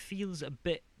know, it feels a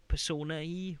bit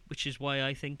Persona-y, which is why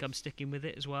I think I'm sticking with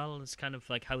it as well. It's kind of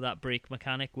like how that break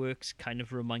mechanic works, kind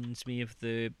of reminds me of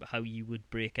how you would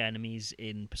break enemies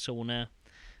in Persona.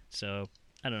 So,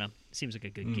 I don't know. It seems like a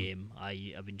good game.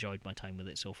 I've enjoyed my time with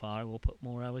it so far. I will put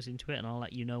more hours into it, and I'll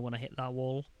let you know when I hit that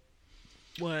wall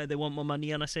where they want more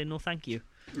money and I say no thank you.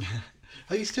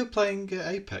 Are you still playing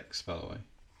Apex, by the way?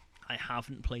 I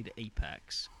haven't played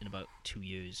Apex in about 2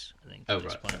 years, I think. Oh,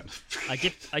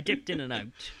 right. I dipped in and out.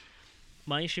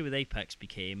 My issue with Apex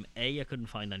became, I couldn't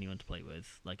find anyone to play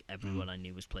with. Like, everyone I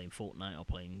knew was playing Fortnite or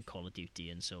playing Call of Duty,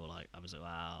 and so, like, I was like,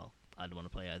 well, I don't want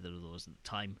to play either of those at the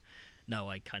time. Now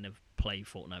I kind of play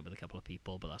Fortnite with a couple of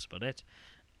people, but that's about it.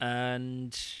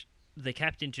 And they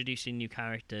kept introducing new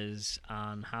characters,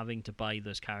 and having to buy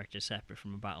those characters separate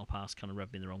from a battle pass kind of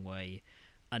rubbed me the wrong way.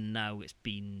 And now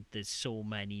there's so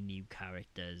many new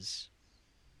characters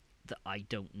that I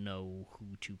don't know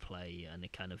who to play, and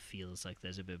it kind of feels like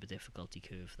there's a bit of a difficulty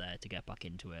curve there to get back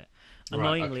into it.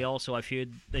 Annoyingly, also, I've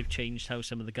heard they've changed how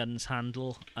some of the guns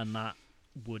handle, and that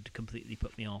would completely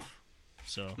put me off.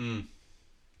 So,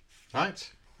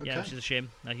 right, okay. Yeah, which is a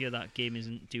shame. I hear that game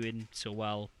isn't doing so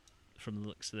well from the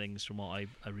looks of things, from what I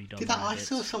read on Reddit. I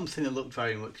saw something that looked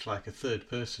very much like a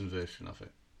third-person version of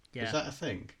it. Yeah. Is that a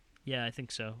thing? Yeah, I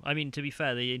think so. I mean, to be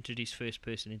fair, they introduced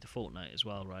first-person into Fortnite as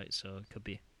well, right? So it could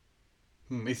be.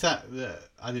 Is that...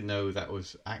 I didn't know that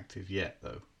was active yet,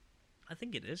 though. I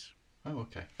think it is. Oh,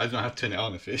 okay. I don't know how to turn it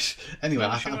on if it's... Anyway,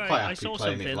 I'm quite happy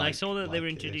playing it. I saw that they were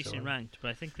introducing ranked, but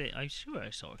I think I'm sure I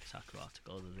saw a Kotaku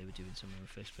article that they were doing some of the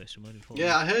first-person mode in Fortnite.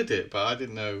 Yeah, I heard it, but I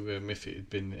didn't know if it had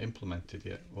been implemented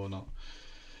yet or not.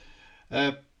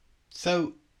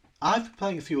 So, I've been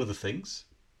playing a few other things.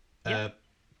 Yep.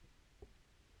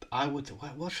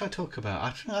 What should I talk about? I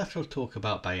think I should talk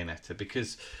about Bayonetta,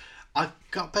 because I've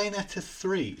got Bayonetta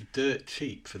 3 dirt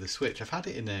cheap for the Switch. I've had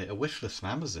it in a wish list from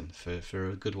Amazon for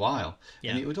a good while,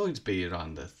 and it would always be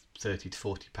around the £30 to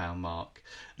 £40 mark.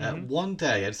 One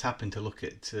day I just happened to look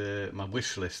at my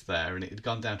wish list there, and it had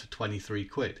gone down to 23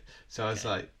 quid. So I was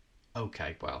like,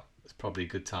 okay, well, it's probably a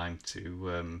good time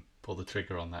to pull the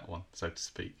trigger on that one, so to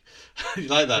speak. You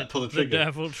like that? Pull the trigger. The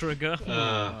devil trigger.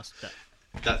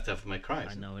 That's Devil May Cry.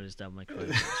 I know it is Devil May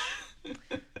Cry.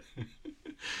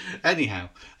 Anyhow,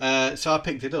 so I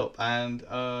picked it up, and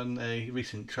on a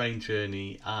recent train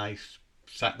journey, I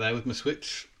sat there with my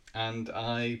Switch, and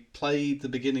I played the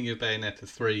beginning of Bayonetta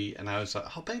 3, and I was like,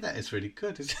 oh, Bayonetta's really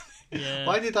good, isn't it? Yeah.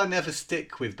 Why did I never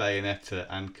stick with Bayonetta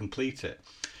and complete it?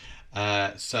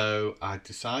 So I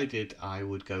decided I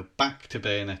would go back to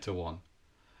Bayonetta 1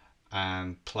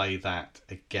 and play that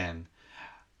again.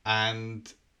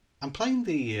 And I'm playing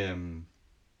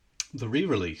the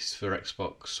re-release for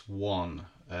Xbox One,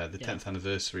 the 10th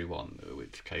anniversary one,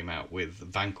 which came out with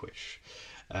Vanquish.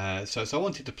 So I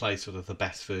wanted to play sort of the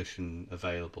best version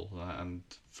available, and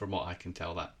from what I can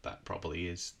tell, that probably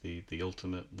is the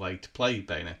ultimate way to play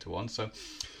Bayonetta 1. So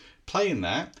playing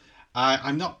that,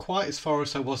 I'm not quite as far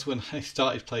as I was when I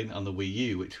started playing it on the Wii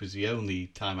U, which was the only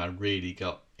time I really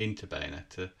got into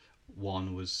Bayonetta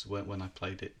 1 was when I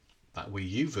played it, that Wii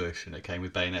U version that came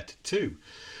with Bayonetta 2.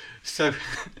 So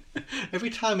every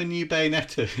time a new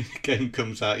Bayonetta game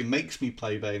comes out, it makes me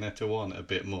play Bayonetta 1 a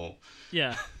bit more.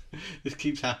 Yeah. This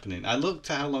keeps happening. I looked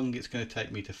at how long it's going to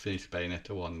take me to finish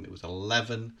Bayonetta 1, and it was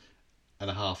 11 and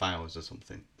a half hours or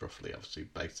something, roughly, obviously,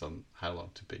 based on how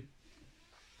long to beat.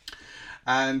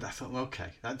 And I thought, well,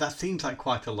 okay, that seems like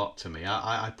quite a lot to me.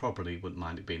 I probably wouldn't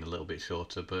mind it being a little bit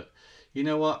shorter, but you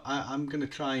know what? I'm going to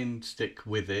try and stick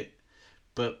with it.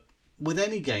 But with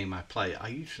any game I play, I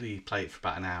usually play it for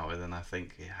about an hour, then I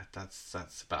think, yeah,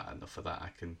 that's about enough of that. I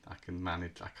can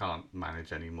manage. I can't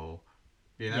manage anymore.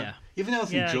 You know, Yeah. even though I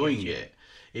was Yeah, I enjoying get you. it,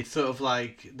 it's sort of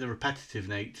like the repetitive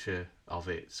nature of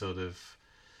it. Sort of,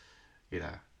 you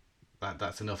know,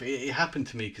 that's enough. It happened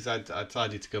to me because I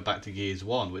decided to go back to Gears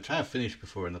 1, which I have finished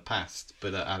before in the past,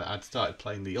 but I'd started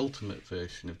playing the ultimate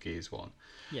version of Gears 1.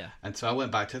 Yeah. And so I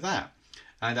went back to that.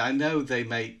 And I know they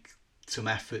make some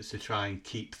efforts to try and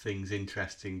keep things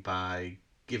interesting by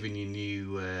giving you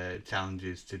new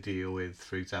challenges to deal with.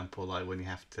 For example, like when you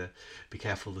have to be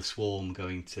careful of the swarm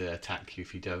going to attack you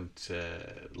if you don't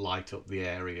light up the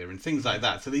area and things like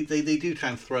that. So they do try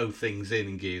and throw things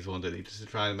in Gears 1, don't they, just to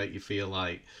try and make you feel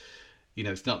like, you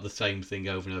know, it's not the same thing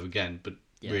over and over again, but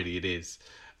really it is.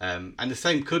 And the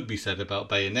same could be said about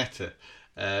Bayonetta.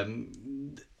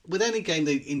 With any game,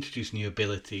 they introduce new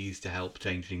abilities to help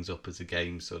change things up as the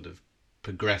game sort of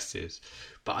progresses.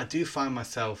 But I do find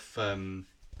myself,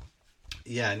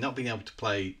 not being able to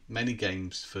play many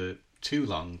games for too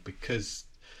long because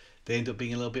they end up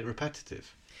being a little bit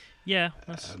repetitive. Yeah,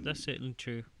 that's certainly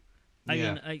true. I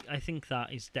Yeah. mean, I think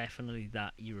that is definitely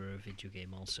that era of video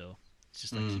game also. It's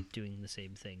just like keep doing the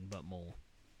same thing, but more.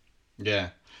 Yeah.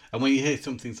 And when you hear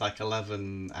something's like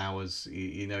 11 hours,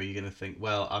 you know, you're going to think,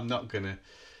 well, I'm not going to...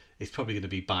 It's probably going to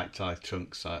be bite-sized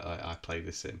chunks I play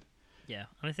this in. Yeah,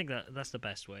 and I think that's the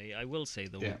best way. I will say,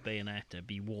 though, Yeah. with Bayonetta,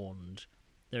 be warned,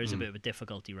 there is a bit of a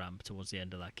difficulty ramp towards the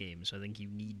end of that game, so I think you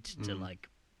need to, like,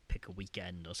 pick a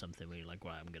weekend or something where you're like,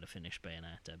 right, I'm going to finish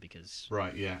Bayonetta, because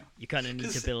Right, yeah. you kind of need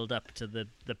to build up to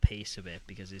the pace of it,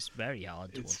 because it's very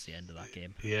hard towards the end of that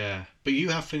game. Yeah. But you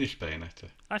have finished Bayonetta.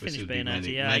 I which finished would be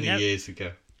Bayonetta, many years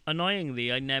ago.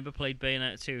 Annoyingly, I never played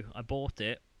Bayonetta 2. I bought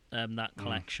it, that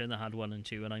collection that had 1 and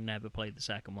 2, and I never played the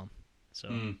second one.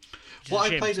 So,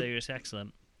 What I played, it's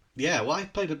excellent. yeah, well, I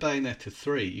played a Bayonetta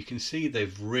 3. You can see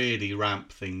they've really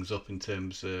ramped things up in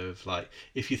terms of, like,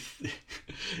 if you...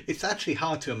 it's actually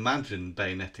hard to imagine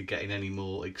Bayonetta getting any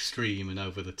more extreme and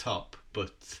over the top,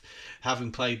 but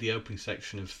having played the opening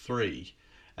section of 3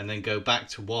 and then go back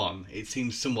to 1, it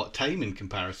seems somewhat tame in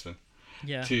comparison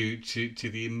to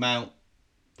the amount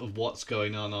of what's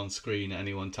going on screen at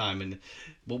any one time. And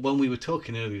when we were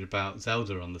talking earlier about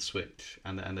Zelda on the Switch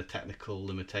and the technical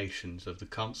limitations of the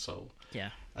console,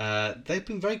 they've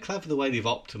been very clever the way they've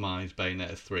optimized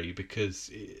Bayonetta 3,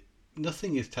 because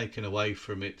nothing is taken away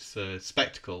from its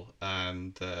spectacle,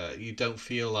 and you don't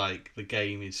feel like the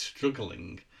game is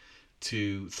struggling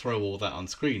to throw all that on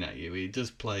screen at you. It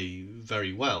does play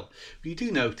very well. But you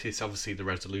do notice, obviously, the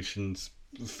resolution's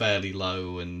fairly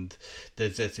low, and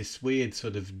there's this weird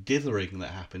sort of dithering that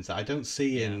happens that I don't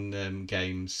see in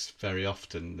games very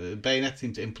often. Bayonetta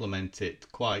seems to implement it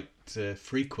quite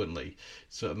frequently,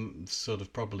 sort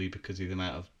of probably because of the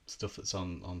amount of stuff that's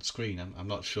on screen. I'm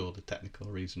not sure the technical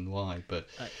reason why, but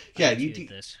you do.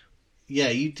 Yeah,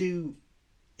 you do.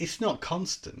 It's not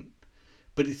constant,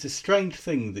 but it's a strange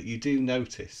thing that you do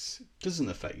notice. It doesn't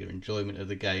affect your enjoyment of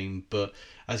the game, but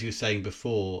as you were saying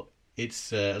before,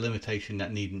 it's a limitation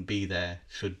that needn't be there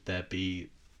should there be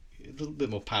a little bit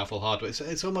more powerful hardware.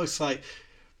 It's almost like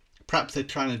perhaps they're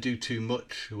trying to do too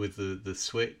much with the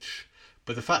Switch,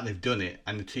 but the fact they've done it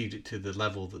and achieved it to the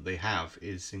level that they have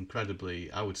is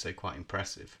incredibly, I would say, quite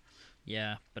impressive.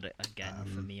 Yeah, but again,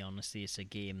 for me, honestly, it's a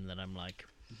game that I'm like,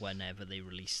 whenever they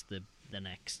release the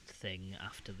next thing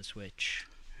after the Switch,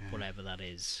 whatever that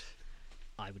is,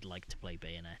 I would like to play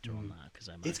Bayonetta on that, because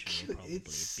I imagine it'll probably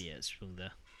be as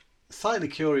smoother. Slightly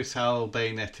curious how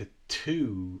Bayonetta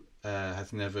 2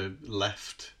 has never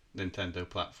left Nintendo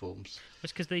platforms.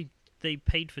 It's because they they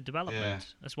paid for development. Yeah.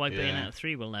 That's why Yeah. Bayonetta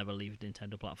 3 will never leave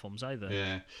Nintendo platforms either.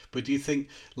 Yeah, but do you think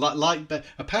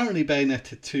apparently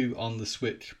Bayonetta 2 on the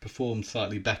Switch performed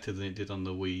slightly better than it did on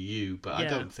the Wii U, but I Yeah.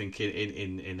 don't think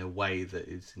in a way that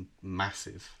is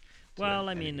massive. to Well,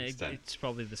 I any mean, extent. it's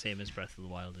probably the same as Breath of the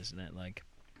Wild, isn't it? Like,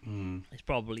 Mm. it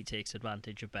probably takes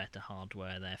advantage of better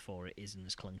hardware, therefore it isn't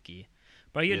as clunky.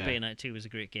 But I heard Yeah. Bayonetta 2 was a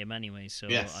great game anyway, so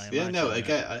Yes, I yeah, imagine no, that-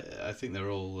 again, I think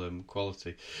they're all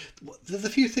quality. There's a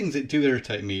few things that do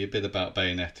irritate me a bit about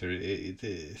Bayonetta.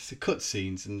 It's the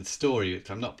cutscenes and the story, which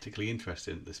I'm not particularly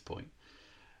interested in at this point.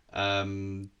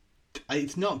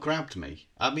 It's not grabbed me.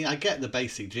 I mean, I get the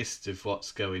basic gist of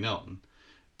what's going on,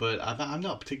 but I'm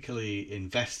not particularly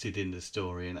invested in the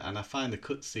story, and I find the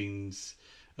cutscenes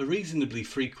are reasonably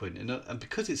frequent, and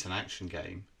because it's an action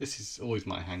game, this is always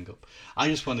my hang-up. I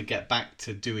just want to get back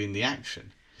to doing the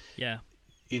action. Yeah.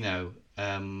 You know,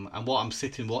 and what I'm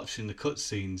sitting watching the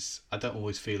cutscenes, I don't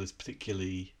always feel as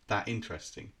particularly that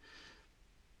interesting.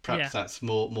 Perhaps Yeah. that's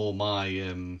more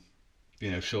my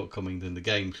shortcoming than the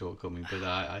game shortcoming. But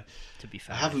I To be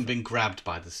fair, haven't been grabbed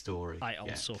by the story. I yet.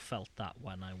 also felt that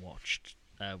when I watched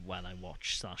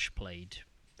 / played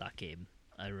that game.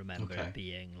 I remember Okay. it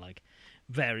being like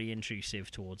very intrusive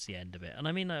towards the end of it. And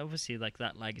I mean, obviously, like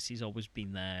that legacy's always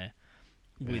been there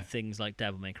with Yeah. things like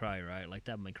Devil May Cry, right? Like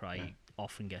Devil May Cry Yeah.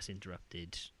 often gets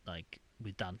interrupted, like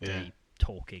with Dante Yeah.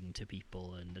 talking to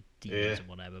people and the demons Yeah. and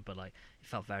whatever. But like, it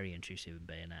felt very intrusive in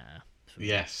Bayonetta. for me.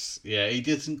 Yes, yeah, he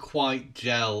doesn't quite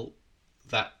gel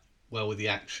that well with the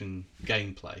action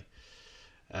gameplay.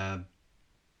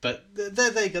 But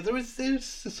there you go. There's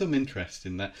some interest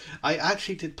in that. I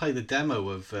actually did play the demo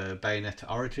of Bayonetta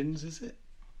Origins. Is it?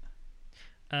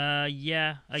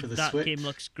 Yeah, For the that Switch? game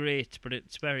looks great, but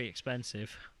it's very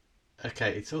expensive.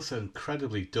 Okay, it's also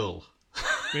incredibly dull.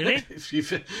 Really?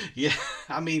 Yeah,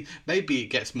 I mean, maybe it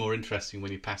gets more interesting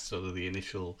when you pass sort of the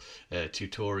initial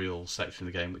tutorial section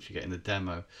of the game, which you get in the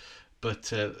demo.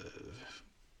 But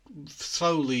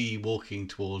slowly walking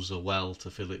towards a well to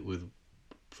fill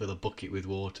a bucket with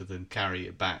water, then carry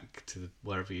it back to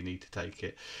wherever you need to take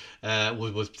it,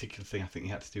 was a particular thing I think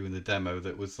you had to do in the demo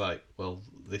that was like, well,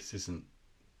 this isn't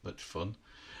much fun.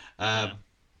 Yeah,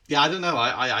 I don't know.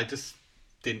 I just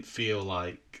didn't feel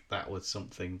like that was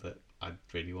something that I'd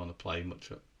really want to play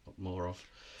much more of.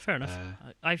 Fair enough.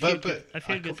 I I've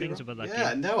heard good things about that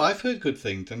Yeah, game. no, I've heard good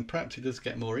things, and perhaps it does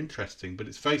get more interesting, but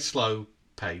it's very slow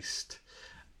paced,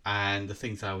 and the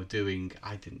things I were doing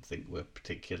I didn't think were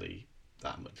particularly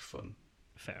that much fun.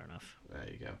 Fair enough. There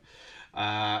you go.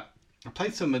 I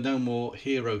played some of No More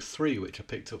Hero 3, which I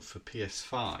picked up for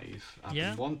PS5. I've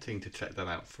Yeah. been wanting to check that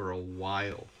out for a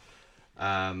while.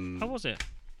 How was it?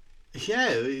 Yeah,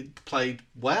 it played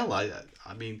well.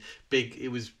 I mean, it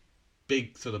was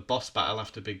big sort of boss battle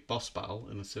after big boss battle,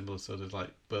 in a similar sort of like,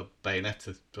 well,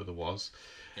 Bayonetta sort of was.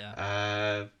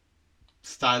 Yeah.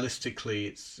 Stylistically,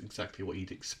 it's exactly what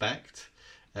you'd expect.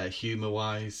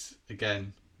 Humour-wise,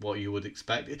 again, what you would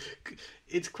expect.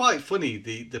 It's quite funny.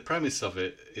 The premise of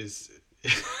it is,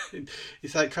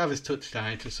 it's like Travis touched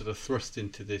on, just sort of thrust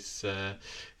into this,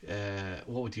 what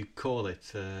would you call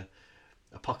it?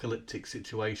 Apocalyptic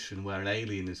situation where an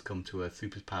alien has come to Earth,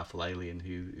 super powerful alien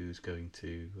who's going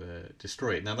to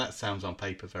destroy it. Now that sounds on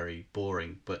paper very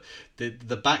boring, but the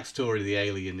backstory of the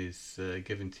alien is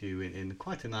given to you in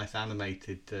quite a nice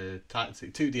animated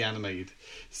 2D animated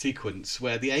sequence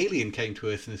where the alien came to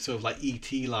Earth in a sort of like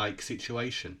ET like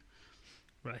situation.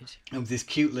 Right. And with this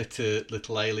cute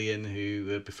little alien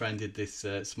who befriended this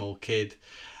small kid.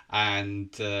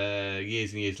 And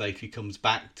years and years later, he comes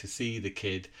back to see the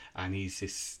kid, and he's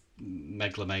this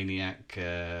megalomaniac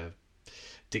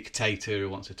dictator who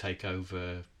wants to take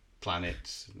over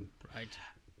planets. Right.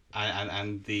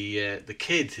 And the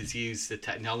kid has used the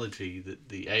technology that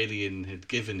the alien had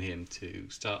given him to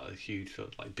start a huge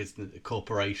sort of like business, a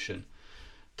corporation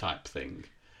type thing.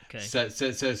 Okay.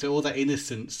 So all that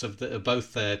innocence of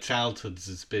both their childhoods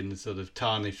has been sort of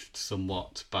tarnished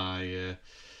somewhat by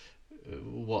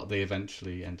what they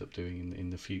eventually end up doing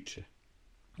in the future.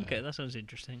 Okay, that sounds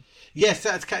interesting. Yes,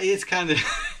 it's kind of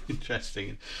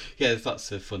interesting. Yeah, there's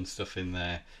lots of fun stuff in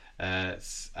there.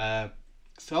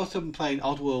 So also been playing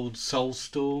Oddworld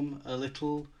Soulstorm a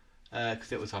little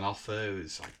because it was on offer. It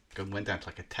was like went down to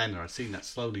like a tenner. I've seen that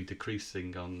slowly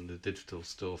decreasing on the digital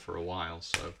store for a while.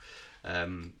 So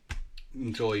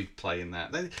enjoyed playing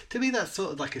that. To me, that's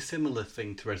sort of like a similar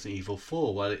thing to Resident Evil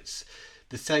 4, where it's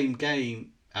the same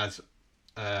game as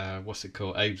what's it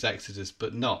called, Abe's Exodus,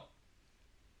 but not.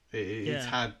 It's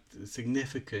had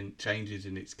significant changes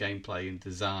in its gameplay and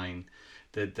design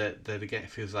that again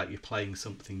feels like you're playing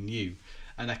something new,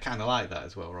 and I kind of like that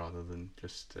as well, rather than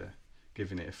just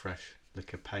giving it a fresh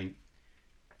lick of paint.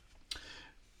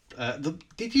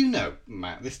 Did you know,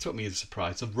 Matt? This took me as a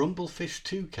surprise. The Rumblefish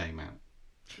 2 came out.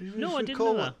 No, I didn't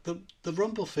know that. The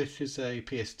Rumblefish is a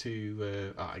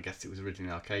PS2. I guess it was originally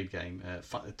an arcade game,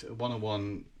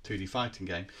 one-on-one 2D fighting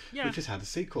game, which has had a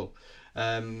sequel.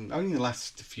 Only in the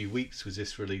last few weeks was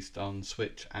this released on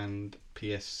Switch and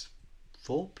PS4,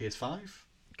 PS5.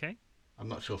 Okay. I'm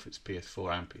not sure if it's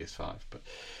PS4 and PS5, but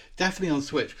definitely on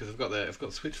Switch because I've got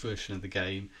the Switch version of the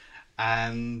game.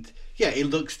 And yeah, it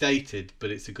looks dated,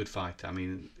 but it's a good fight. I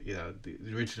mean, you know, the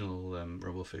original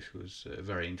Rumblefish was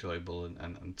very enjoyable,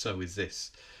 and so is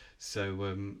this.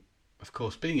 So, of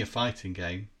course, being a fighting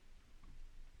game,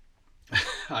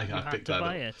 I picked that up.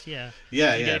 Buy it, yeah.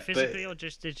 Yeah, Did you yeah. get it physically or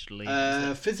just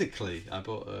digitally? Physically, I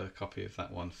bought a copy of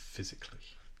that one physically.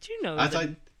 Do you know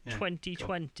that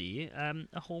 2020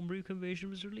 a homebrew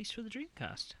conversion was released for the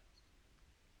Dreamcast?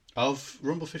 Of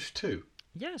Rumblefish 2?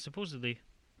 Yeah, supposedly.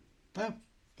 No,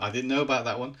 I didn't know about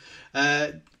that one.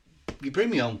 You bring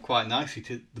me on quite nicely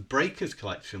to the Breakers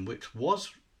collection, which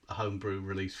was a homebrew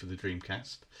release for the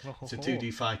Dreamcast. It's a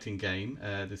 2D fighting game.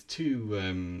 There's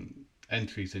two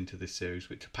entries into this series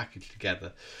which are packaged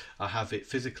together. I have it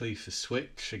physically for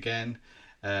Switch again,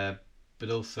 but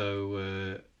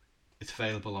also it's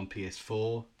available on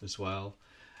PS4 as well.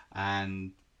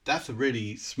 And that's a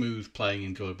really smooth playing,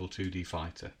 enjoyable 2D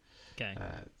fighter. Okay.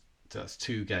 So that's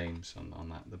two games on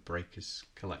that, the Breakers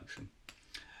collection.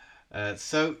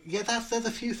 So yeah, there's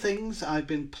a few things I've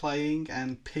been playing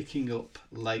and picking up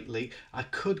lately. I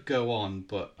could go on,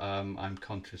 but I'm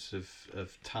conscious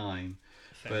of time.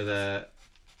 But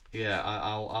yeah,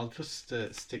 I'll just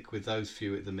stick with those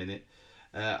few at the minute.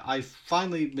 I've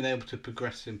finally been able to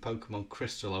progress in Pokemon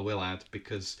Crystal, I will add,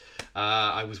 because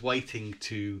I was waiting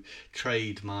to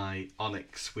trade my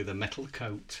Onix with a metal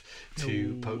coat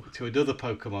to another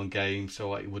Pokemon game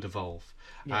so it would evolve.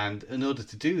 Yeah. And in order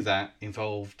to do that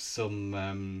involved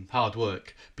some hard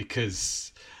work,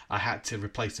 because I had to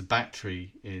replace a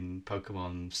battery in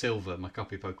Pokemon Silver, my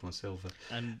copy of Pokemon Silver.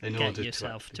 And get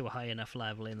yourself to a high enough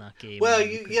level in that game. Well,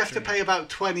 you have to pay about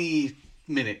 20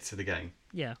 minutes of the game.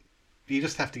 Yeah. You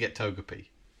just have to get Togepi,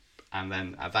 and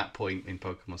then at that point in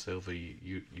Pokemon Silver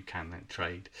you can then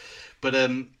trade. But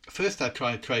first I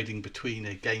tried trading between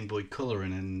a Game Boy Color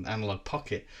and an Analog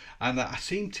Pocket, and I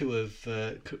seem to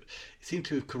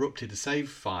have corrupted a save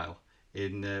file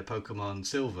in Pokemon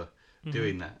Silver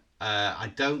doing that.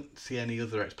 I don't see any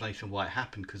other explanation why it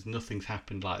happened, because nothing's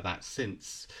happened like that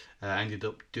since. I ended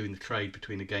up doing the trade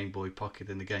between a Game Boy Pocket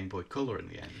and the Game Boy Color in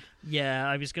the end. Yeah,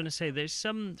 I was going to say there's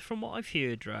some, from what I've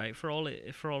heard, right, for all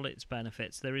its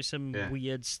benefits, there is some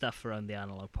weird stuff around the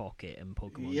Analog Pocket and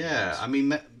Pokemon. Yeah, games. I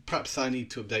mean, perhaps I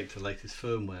need to update to the latest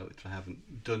firmware, which I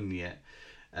haven't done yet.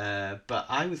 But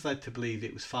I was led to believe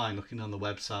it was fine. Looking on the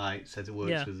website, it says it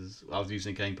works with. I was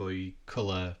using a Game Boy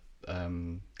Color,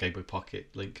 Game Boy Pocket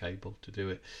link cable to do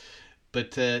it.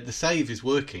 But the save is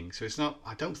working, so it's not.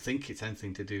 I don't think it's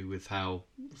anything to do with how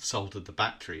soldered the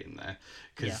battery in there,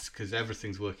 because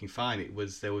everything's working fine.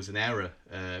 There was an error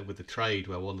with the trade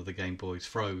where one of the Game Boys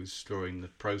froze during the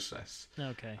process.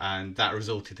 Okay. And that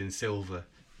resulted in Silver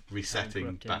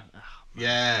resetting back. Oh,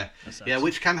 yeah,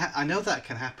 which I know that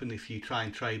can happen if you try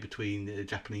and trade between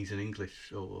Japanese and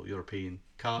English or European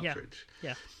cartridge.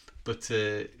 Yeah. But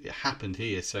it happened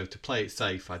here, so to play it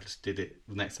safe, I just did it.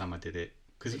 The next time I did it.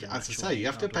 Because, as I say, you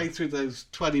have to pay through those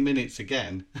 20 minutes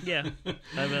again. Yeah.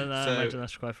 I imagine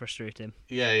that's quite frustrating.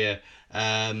 Yeah.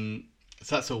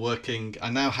 So that's all working. I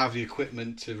now have the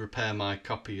equipment to repair my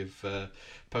copy of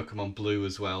Pokemon Blue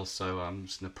as well, so I'm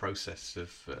just in the process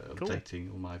of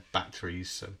updating all my batteries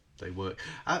so they work.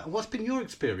 What's been your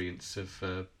experience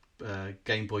of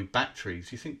Game Boy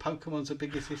batteries? Do you think Pokemon's the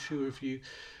biggest issue, or have you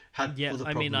had other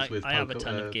problems with I have a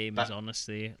ton of games,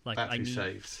 honestly. Like, battery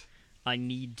saves? I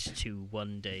need to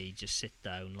one day just sit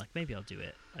down. Like, maybe I'll do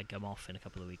it. Like, I'm off in a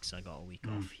couple of weeks. I got a week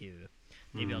off here.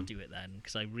 Maybe I'll do it then,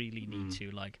 because I really need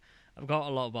to. Like, I've got a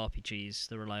lot of RPGs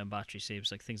that rely on battery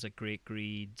saves, like things like Great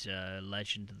Greed,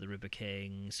 Legend of the River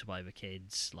King, Survivor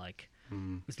Kids. Like,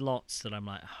 there's lots that I'm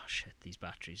like, oh shit, these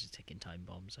batteries are ticking time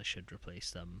bombs. I should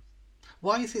replace them.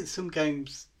 Why is it some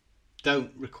games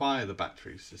don't require the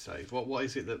batteries to save? What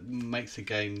is it that makes a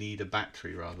game need a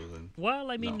battery rather than? Well,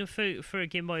 I mean, for a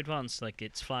Game Boy Advance, like,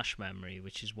 it's flash memory,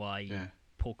 which is why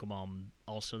Pokemon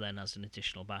also then has an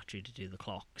additional battery to do the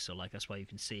clock. So, like, that's why you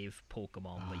can save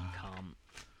Pokemon, but you can't.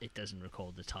 It doesn't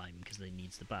record the time because it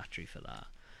needs the battery for that.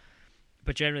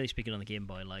 But generally speaking, on the Game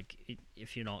Boy, like,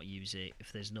 if you're not using it,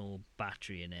 if there's no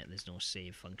battery in it, there's no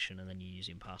save function, and then you're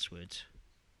using passwords.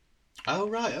 Oh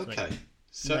right, okay.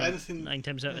 So anything 9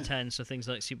 times out of 10. So things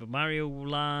like Super Mario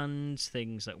Land,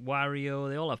 things like Wario,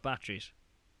 they all have batteries.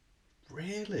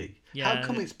 Really? Yeah. How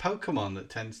come it's Pokemon that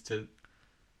tends to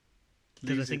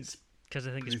lose its? Because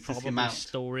I think it's Is this the probably amount?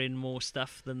 storing more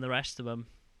stuff than the rest of them.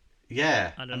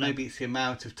 Yeah, I don't and know. maybe it's the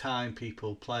amount of time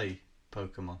people play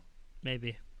Pokemon.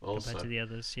 Maybe Also, compared to the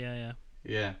others. Yeah.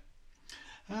 yeah.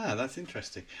 Ah, that's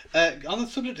interesting. On the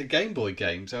subject of Game Boy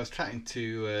games, I was chatting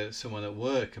to someone at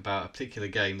work about a particular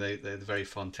game they had very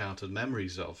fond childhood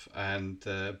memories of, and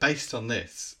based on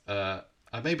this, I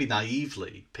maybe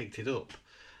naively picked it up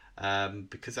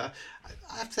because I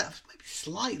have to. I was maybe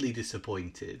slightly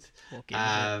disappointed. What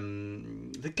game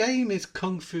is it? The game is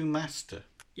Kung Fu Master.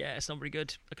 Yeah, it's not very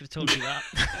good. I could have told you that.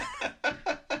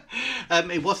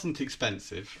 It wasn't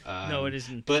expensive. No, it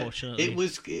isn't. But Fortunately, it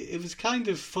was kind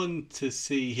of fun to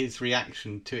see his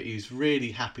reaction to it. He was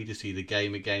really happy to see the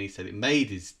game again. He said it made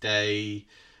his day.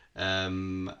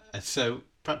 And so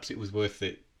perhaps it was worth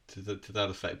it to that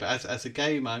effect. But as a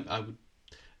game,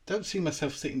 don't see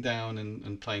myself sitting down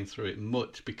and playing through it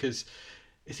much because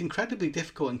it's incredibly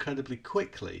difficult, incredibly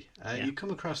quickly. You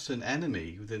come across an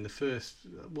enemy within the first,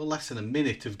 less than a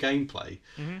minute of gameplay,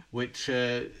 which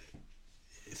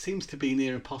seems to be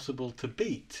near impossible to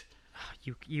beat.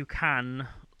 You can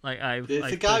I've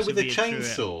the guy with the persevered through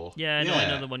chainsaw. it. Yeah, no, I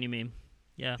know the one you mean.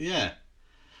 Yeah. Yeah,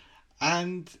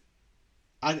 and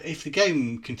if the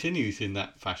game continues in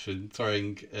that fashion,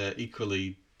 throwing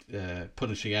equally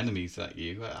punishing enemies at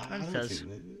you, I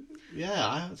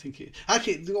don't think it.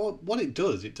 Actually, what it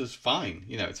does fine.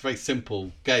 You know, it's a very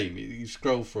simple game. You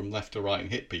scroll from left to right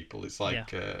and hit people. It's like,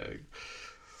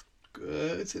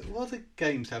 what other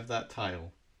games have that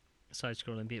tile?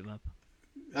 Side-scrolling beat 'em up.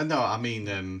 No, I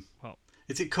mean,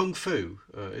 is it Kung Fu?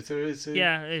 Is it?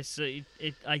 Yeah, it's.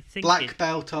 I think Black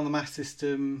Belt on the Master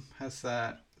System has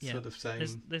that sort of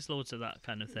same. There's loads of that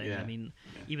kind of thing. Yeah. I mean,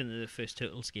 even the first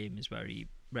Turtles game is very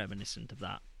reminiscent of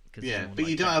that. Cause but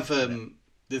you don't have.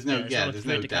 There's no there's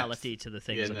no verticality to the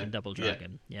things like in Double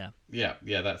Dragon. Yeah,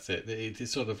 that's it.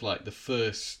 It's sort of like the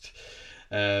first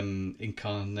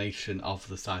incarnation of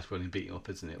the side-scrolling beat up,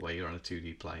 isn't it? Where you're on a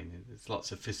 2D plane. There's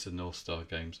lots of Fist and North Star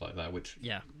games like that, which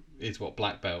is what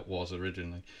Black Belt was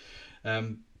originally.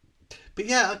 But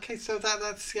yeah, okay, so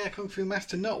that's Kung Fu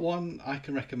Master. Not one I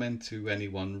can recommend to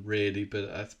anyone really, but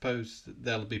I suppose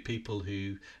there'll be people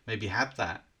who maybe had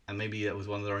that, and maybe that was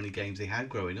one of their only games they had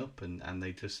growing up, and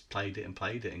they just played it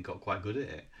and got quite good at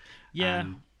it. Yeah,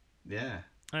 yeah.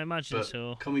 I imagine but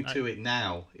so. Coming to it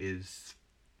now is,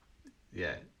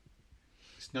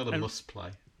 it's not a must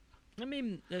play. I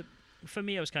mean, for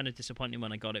me, I was kind of disappointed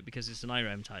when I got it because it's an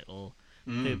IRAM title.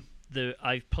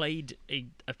 I've played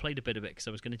a bit of it because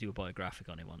I was going to do a biographic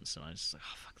on it once, and I was like,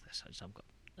 oh fuck this! I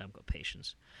haven't got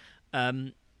patience.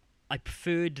 I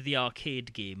preferred the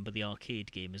arcade game, but the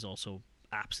arcade game is also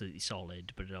absolutely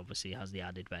solid. But it obviously has the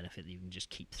added benefit that you can just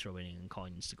keep throwing in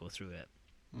coins to go through it.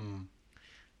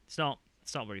 It's not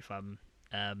very fun.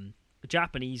 The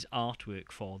Japanese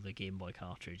artwork for the Game Boy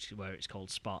cartridge, where it's called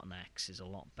Spartan X, is a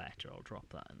lot better. I'll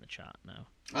drop that in the chat now.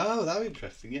 Oh, that'd be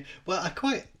interesting. Yeah. Well,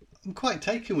 I'm quite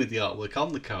taken with the artwork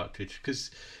on the cartridge because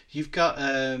you've got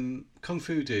Kung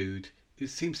Fu Dude who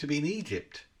seems to be in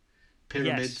Egypt,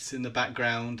 pyramids in the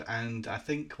background, and I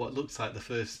think what looks like the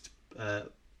first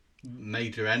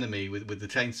major enemy with the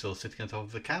chainsaw sitting on top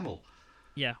of a camel.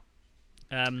 Yeah.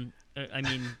 I mean,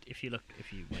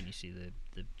 when you see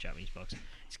the Japanese box,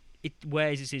 it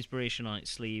wears its inspiration on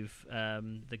its sleeve.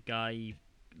 The guy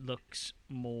looks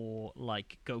more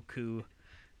like Goku.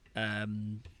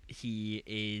 He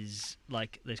is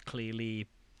like, there's clearly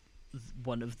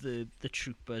one of the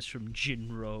troopers from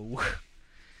Jinro.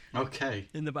 Okay.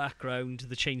 In the background,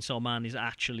 the Chainsaw Man is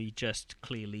actually just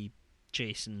clearly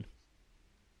Jason.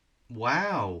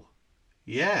 Wow.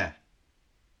 Yeah.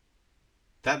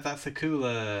 That's a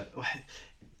cooler.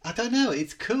 I don't know.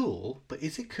 It's cool, but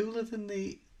is it cooler than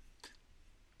the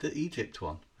Egypt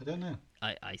one? I don't know.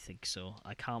 I think so.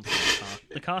 I can't.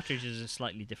 The cartridge is a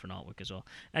slightly different artwork as well.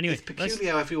 Anyway, it's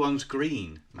peculiar how everyone's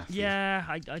green, Matthew. Yeah,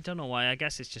 I don't know why. I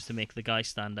guess it's just to make the guy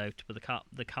stand out. But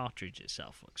the cartridge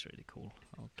itself looks really cool.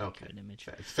 I'll give you an image.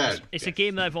 It's a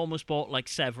game that I've almost bought like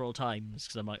several times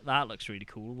because I'm like, that looks really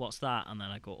cool. What's that? And then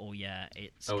I go, oh yeah,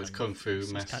 it's Kung Fu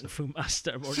Master. It's Kung Fu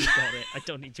Master. I've already got it. I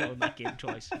don't need to own that game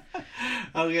twice.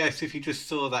 Oh yes, if you just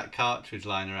saw that cartridge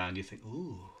lying around, you think,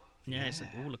 ooh. Yeah, it's like,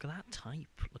 oh, look at that type.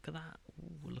 Look at that.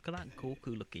 Ooh, look at that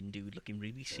Goku looking dude, looking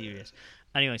really serious.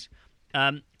 Anyways,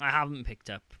 I haven't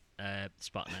picked up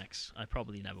Spartan X. I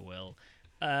probably never will.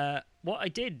 What I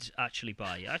did actually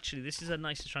buy, this is a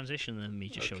nicer transition than me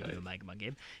just showing you a Mega Man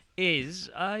game, is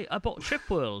I bought Trip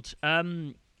World.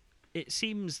 It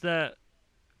seems that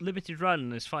Limited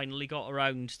Run has finally got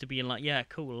around to being like, yeah,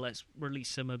 cool, let's release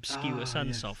some obscure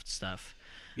Sunsoft stuff.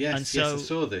 Yes, and so, I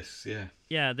saw this, yeah.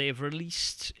 Yeah, they've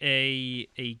released a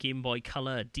Game Boy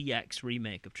Color DX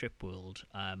remake of Trip World.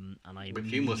 But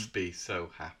you must be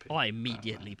so happy. Oh, I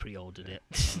immediately pre-ordered it.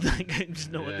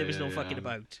 There was no fucking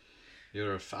about.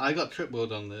 I got Trip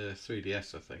World on the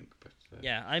 3DS, I think. But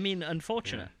yeah, I mean,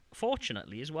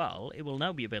 fortunately as well, it will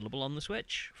now be available on the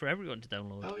Switch for everyone to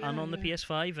download, and on the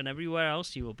PS5 and everywhere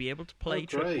else. You will be able to play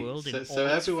Trip World. So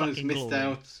everyone who's missed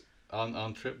out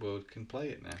on Trip World can play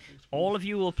it now. All of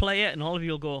you will play it, and all of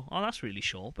you will go, "Oh, that's really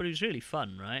short, but it was really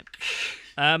fun, right?"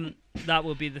 That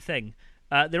will be the thing.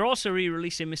 They're also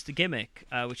re-releasing Mr. Gimmick,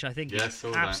 which I think is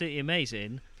absolutely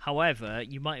amazing. However,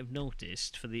 you might have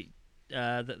noticed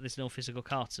that there's no physical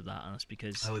cards of that, and that's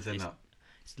because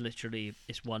it's literally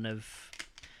one of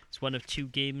 2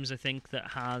 games I think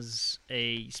that has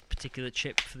a particular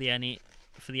chip for the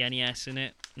NES in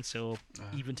it, and so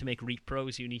even to make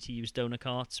repros you need to use donor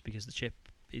carts because the chip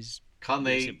is. Can't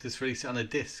they just release it on a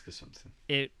disc or something?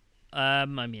 I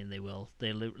mean, they will.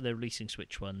 They're releasing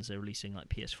Switch ones. They're releasing like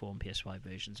PS4 and PS5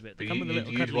 versions of it. They come with a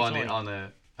little you'd want it on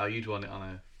a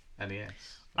NES.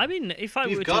 I mean, if I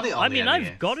were to, I've got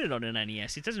it on an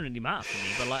NES. It doesn't really matter for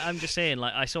me, but like I'm just saying,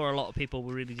 like I saw a lot of people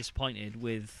were really disappointed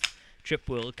with Trip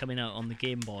World coming out on the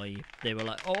Game Boy. They were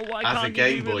like, "Oh, why can't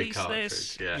you release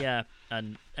this?" Yeah,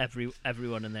 and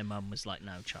everyone and their mum was like,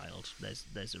 "No, child,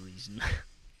 there's a reason."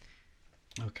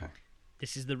 Okay.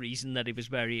 This is the reason that it was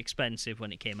very expensive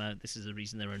when it came out. This is the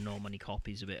reason there are no many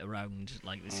copies of it around.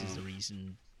 Like, this is the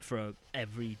reason for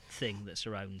everything that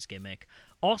surrounds Gimmick.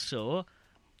 Also,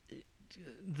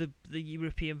 the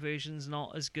European version's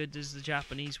not as good as the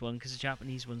Japanese one, because the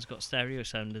Japanese one's got stereo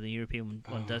sound and the European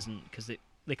one doesn't, because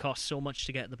they cost so much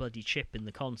to get the bloody chip in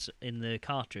the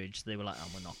cartridge. They were like, "Oh,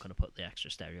 we're not going to put the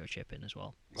extra stereo chip in as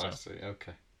well." I see.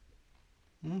 Okay.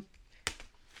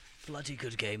 Bloody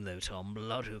good game though, Tom.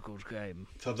 Bloody good game.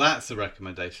 So that's the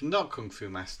recommendation, not Kung Fu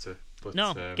Master. But,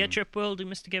 no, get Trip World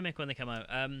and Mr. Gimmick when they come out.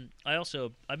 I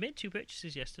made 2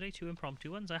 purchases yesterday, 2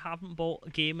 impromptu ones. I haven't bought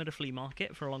a game at a flea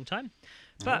market for a long time.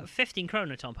 But 15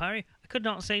 kroner, Tom Parry, I could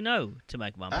not say no to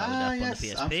Mega Man Powered Up on the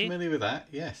PSP. I'm familiar with that,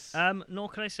 yes. Nor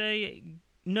can I say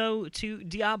no to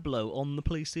Diablo on the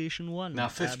PlayStation 1. Now,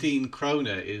 15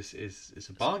 kroner is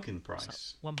a bargain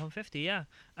price. £1.50, yeah.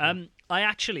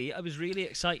 I was really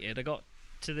excited. I got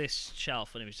to this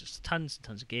shelf and it was just tons and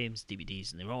tons of games,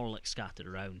 DVDs, and they were all like scattered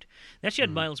around. They actually had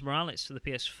Miles Morales for the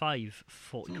PS5,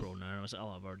 40 kroner, and I was like, "Oh,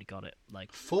 I've already got it."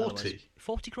 Like 40?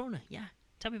 40 kroner, yeah.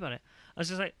 Tell me about it. I was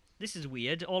just like, this is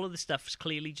weird. All of the stuff's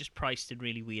clearly just priced in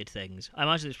really weird things. I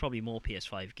imagine there's probably more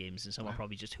PS5 games and someone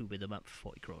probably just hoovered them up for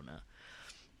 40 kroner.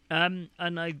 And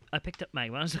I picked up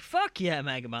Mega Man. I was like, "Fuck yeah,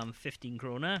 Mega Man, 15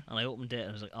 kroner." And I opened it and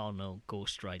I was like, "Oh no,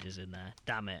 Ghost Rider's in there.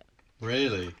 Damn it."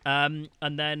 Really? And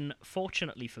then,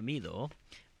 fortunately for me though,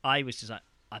 I was just like,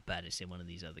 I bet it's in one of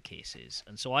these other cases.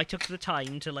 And so I took the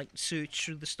time to like search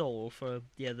through the stall for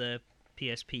the other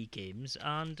PSP games,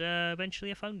 and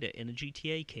eventually I found it in a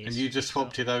GTA case. And you just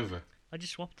swapped it over? I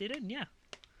just swapped it in, yeah.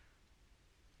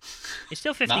 It's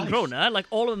still 15 kroner, like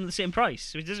all of them the same price,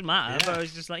 so it doesn't matter. Yeah. But I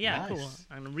was just like, yeah, cool.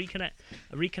 I'm gonna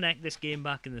reconnect this game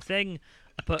back in the thing.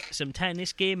 I put some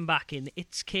tennis game back in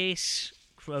its case.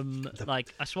 From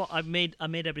I made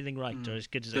everything right, or as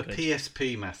good as I could. The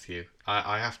PSP, Matthew,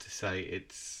 I have to say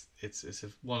it's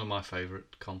one of my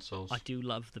favourite consoles. I do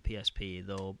love the PSP,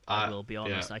 though. I will be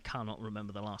honest, I cannot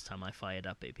remember the last time I fired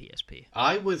up a PSP.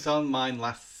 I was on mine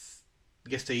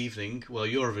yesterday evening. Well,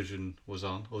 Eurovision was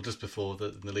on, or just before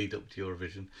the lead up to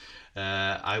Eurovision.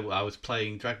 I was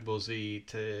playing Dragon Ball Z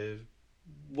to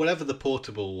whatever the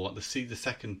portable one, the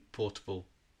second portable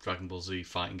Dragon Ball Z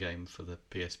fighting game for the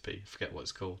PSP. I forget what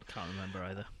it's called. Can't remember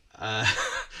either.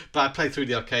 But I played through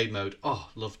the arcade mode.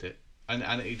 Oh, loved it. And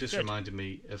it just reminded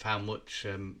me of how much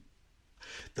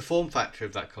the form factor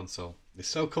of that console is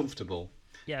so comfortable.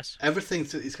 Yes.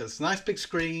 It's got this nice big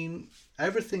screen.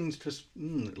 Everything's just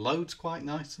loads quite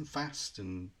nice and fast,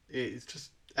 and it's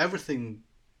just everything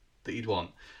that you'd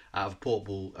want out of a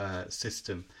portable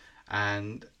system.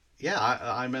 And yeah,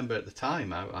 I remember at the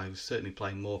time I was certainly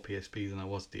playing more PSP than I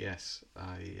was DS.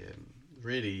 I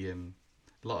really a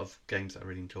lot of games that I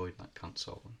really enjoyed in that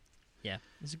console. Yeah,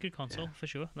 it's a good console for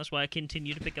sure. That's why I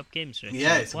continue to pick up games for it.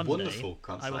 Yeah, it's a wonderful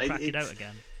console. I will crack it out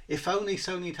again. If only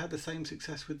Sony had had the same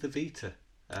success with the Vita.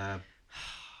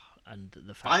 And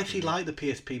the fact I actually like the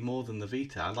PSP more than the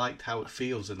Vita. I liked how it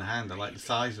feels in the hand. I like the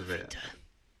size of it.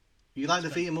 You like the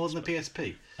Vita more than the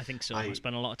PSP? I think so. I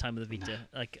spent a lot of time with the Vita.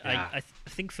 I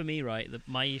think for me, right,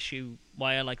 my issue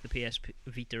why I like the PSP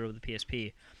Vita over the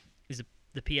PSP is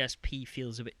the PSP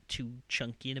feels a bit too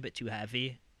chunky and a bit too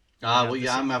heavy. Well,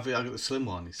 yeah, I've got the slim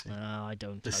one, you see. I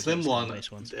don't. The slim one,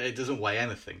 it doesn't weigh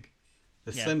anything.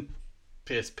 The slim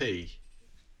PSP,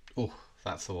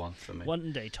 that's the one for me.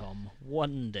 One day, Tom.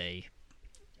 One day.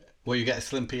 Well, you get a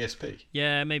slim PSP.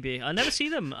 Yeah, maybe. I never see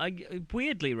them.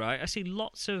 Weirdly, right? I see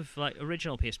lots of like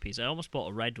original PSPs. I almost bought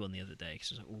a red one the other day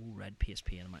because I was like, "Oh, red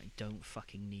PSP," and I'm like, "I don't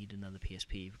fucking need another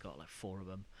PSP. You've got like 4 of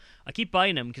them." I keep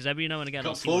buying them because every now and again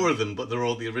I've got 4 of them, but they're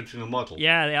all the original model.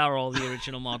 Yeah, they are all the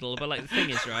original model. But like the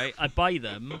thing is, right? I buy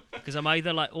them because I'm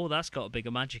either like, "Oh, that's got a bigger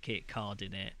Magic 8 card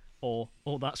in it," or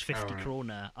 "Oh, that's 50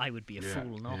 krona. I would be a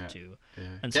fool not to." Yeah.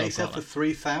 And Get so yourself for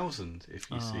 3,000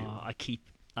 if you see one. I keep.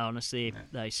 Honestly,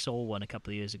 I saw one a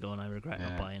couple of years ago and I regret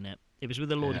not buying it. It was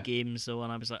with a load of games though,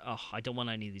 and I was like, "Oh, I don't want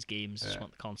any of these games. I just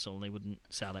want the console." And they wouldn't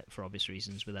sell it for obvious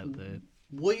reasons without the.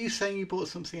 Were you saying you bought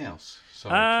something else?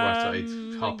 Sorry,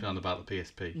 right, harping on about the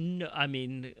PSP. No, I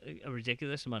mean a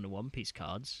ridiculous amount of One Piece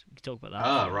cards. We can talk about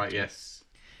that. Right, yes.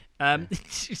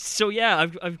 So yeah,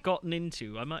 I've gotten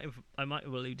into. I might have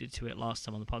alluded to it last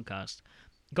time on the podcast.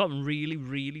 Gotten really,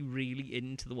 really, really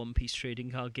into the One Piece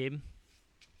trading card game.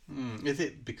 Is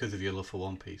it because of your love for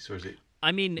One Piece, or is it?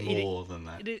 I mean, more than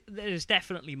that. There's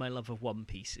definitely my love of One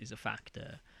Piece is a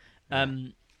factor.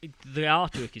 The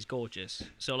artwork is gorgeous.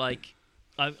 So like,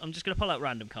 I'm just gonna pull out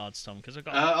random cards, Tom, because I've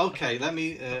got. Okay, let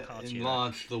me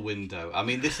enlarge the window. I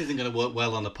mean, this isn't going to work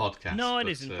well on the podcast. No, it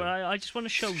isn't. But I just want to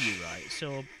show you, right?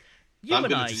 So. I'm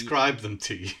going to describe them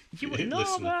to you. No,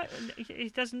 but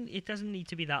it doesn't need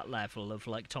to be that level of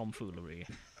like tomfoolery.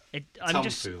 I'm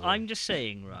just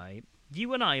saying, right?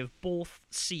 You and I have both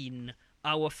seen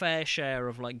our fair share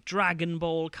of like Dragon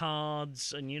Ball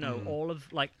cards and all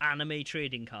of like anime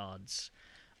trading cards.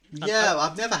 Yeah,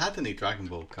 I've never had any Dragon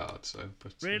Ball cards, so.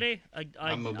 But, really,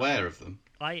 I'm aware of them.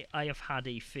 I have had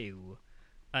a few,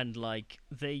 and like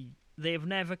they have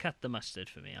never cut the mustard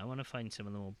for me. I want to find some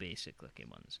of the more basic looking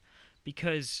ones,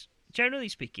 because generally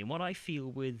speaking, what I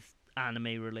feel with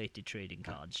anime related trading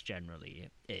cards generally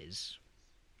is.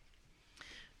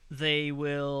 They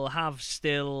will have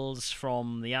stills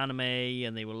from the anime,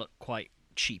 and they will look quite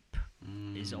cheap.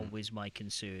 Is always my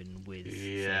concern with.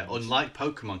 Yeah, things. Unlike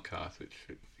Pokemon cards, which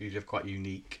usually have quite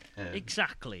unique,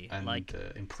 exactly, and like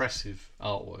impressive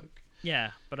artwork.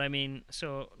 Yeah, but I mean,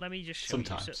 so let me just show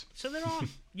Sometimes. you. So there are.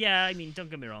 Yeah, I mean, don't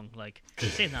get me wrong. Like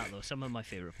saying that though, some of my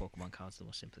favorite Pokemon cards are the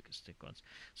more simplistic ones.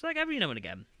 So like every now and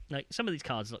again, like some of these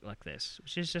cards look like this,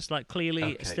 which is just like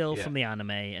clearly still from the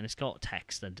anime, and it's got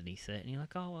text underneath it, and you're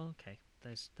like, oh well, okay.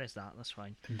 There's that. That's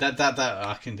fine. That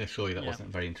I can assure you that wasn't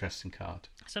a very interesting card.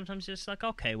 Sometimes it's like,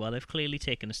 okay, well they've clearly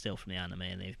taken a still from the anime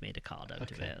and they've made a card out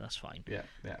of it. That's fine. Yeah.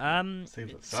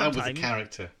 So I was a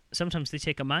character. Sometimes they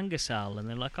take a manga cell and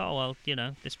they're like, oh well,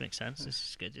 this makes sense. This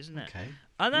is good, isn't it? Okay.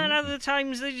 And then other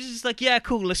times they're just like, yeah,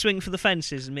 cool. Let's swing for the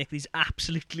fences and make these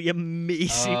absolutely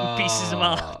amazing pieces of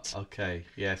art. Okay.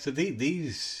 Yeah. So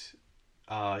these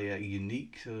are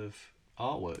unique sort of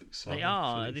artworks. They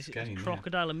are. This is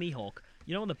Crocodile and Mihawk.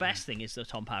 You know what the best thing is though,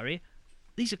 Tom Parry?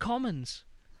 These are commons.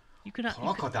 You can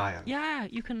Crocodile.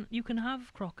 You can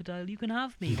have Crocodile. You can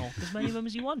have Mihawk, as many of them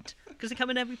as you want, because they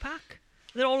come in every pack.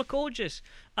 They all look gorgeous,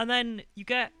 and then you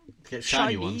get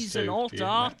shinies and alt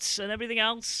arts and everything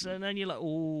else, and then you're like,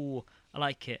 oh, I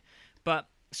like it. But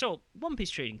so One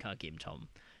Piece trading card game, Tom,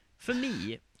 for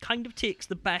me, kind of takes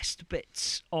the best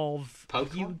bits of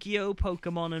Yu-Gi-Oh,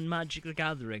 Pokemon, and Magic the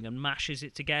Gathering and mashes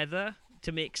it together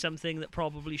to make something that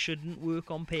probably shouldn't work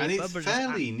on paper. And it's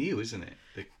fairly new, isn't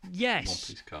it? Yes. One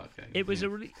Piece card game. It was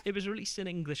it was released in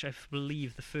English. I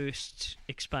believe the first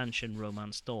expansion,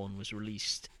 Romance Dawn, was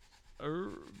released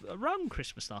around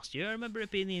Christmas last year. I remember it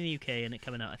being in the UK and it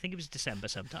coming out. I think it was December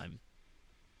sometime.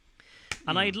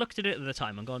 And I had looked at it at the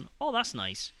time and gone, "Oh, that's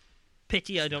nice.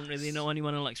 Pity I don't really know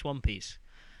anyone who likes One Piece."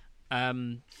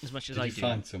 As much as I do. Did you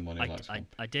find someone who likes One Piece?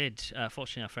 I did.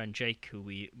 Fortunately, our friend Jake, who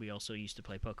we also used to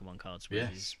play Pokemon cards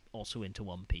with, is also into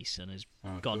One Piece and has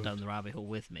gone down the rabbit hole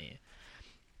with me.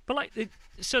 But like,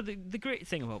 the great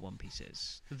thing about One Piece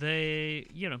is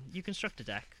you construct a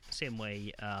deck the same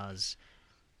way as.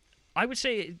 I would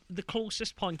say the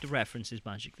closest point of reference is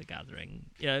Magic the Gathering.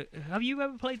 Have you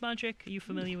ever played Magic? Are you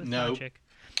familiar with Magic?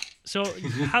 So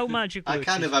how Magic works I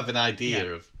kind of have an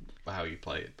idea of how you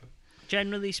play it. But...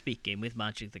 Generally speaking, with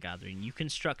Magic the Gathering, you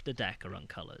construct a deck around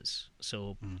colours.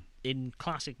 So in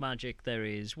classic Magic, there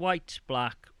is white,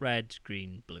 black, red,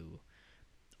 green, blue.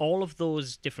 All of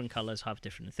those different colours have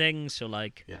different things. So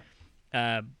like...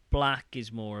 black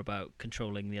is more about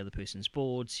controlling the other person's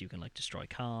board, so you can like destroy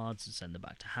cards and send them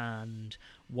back to hand.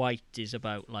 White is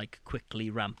about like quickly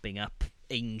ramping up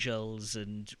angels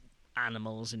and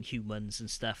animals and humans and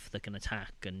stuff that can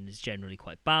attack and is generally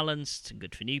quite balanced and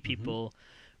good for new people.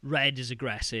 Red is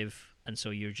aggressive, and so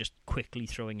you're just quickly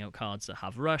throwing out cards that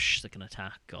have rush, that can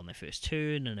attack on their first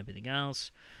turn and everything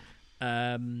else.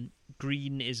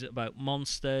 Green is about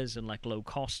monsters and like low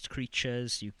cost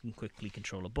creatures. You can quickly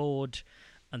control a board.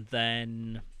 And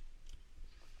then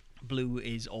blue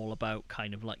is all about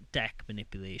kind of like deck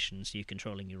manipulation. So you're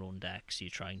controlling your own deck. So you're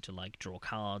trying to like draw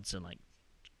cards and like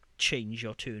change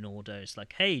your turn order. It's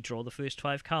like, hey, draw the first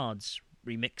 5 cards,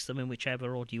 remix them in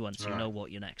whichever order you want, so you know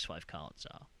what your next 5 cards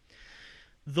are.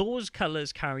 Those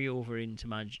colours carry over into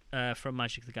from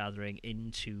Magic the Gathering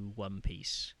into One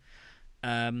Piece.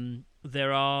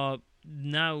 There are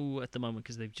now at the moment,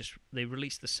 because they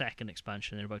released the second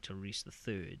expansion, they're about to release the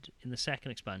third. In the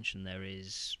second expansion, there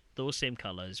is those same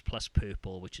colours plus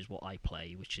purple, which is what I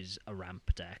play, which is a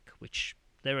ramp deck. Which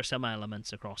there are some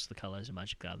elements across the colours of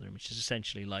Magic the Gathering, which is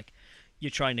essentially like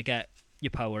you're trying to get your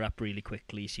power up really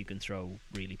quickly so you can throw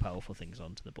really powerful things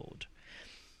onto the board.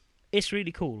 It's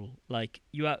really cool. Like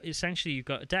you've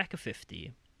got a deck of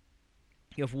 50.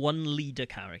 You have one leader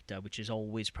character, which is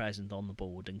always present on the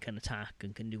board and can attack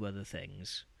and can do other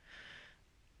things.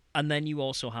 And then you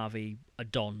also have a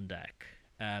Don deck,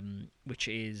 which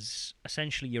is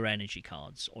essentially your energy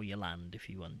cards, or your land, if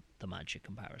you want the Magic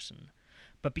comparison.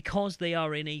 But because they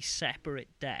are in a separate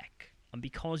deck, and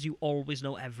because you always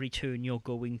know every turn you're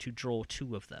going to draw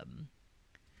 2 of them,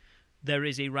 there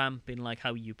is a ramp in like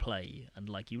how you play. And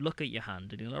like you look at your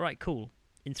hand and you're like, right, cool.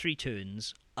 In 3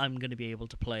 turns, I'm going to be able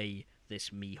to play this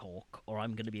Mihawk, or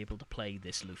I'm going to be able to play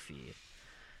this Luffy,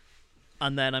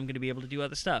 and then I'm going to be able to do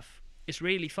other stuff. It's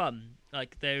really fun.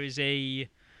 Like there is a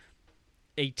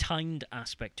timed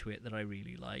aspect to it that I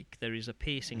really like. There is a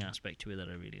pacing aspect to it that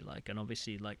I really like, and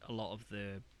obviously like a lot of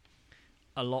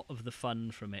the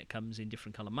fun from it comes in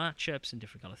different color matchups and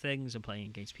different color things, and playing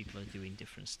against people who are doing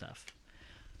different stuff.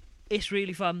 It's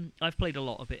really fun. I've played a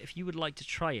lot of it. If you would like to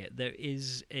try it, there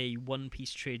is a One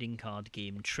Piece trading card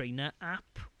game trainer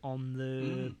app on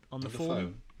the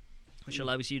phone, which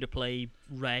allows you to play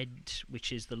red,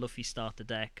 which is the Luffy starter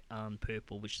deck, and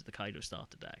purple, which is the Kaido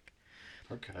starter deck.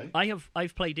 Okay.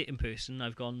 I've played it in person.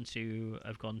 I've gone to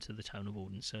the town of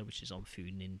Odense, which is on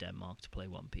Fyn in Denmark, to play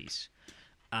One Piece,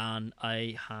 and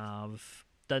I have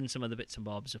done some other bits and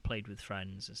bobs. I've played with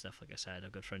friends and stuff. Like I said, our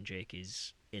good friend Jake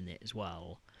is in it as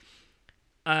well.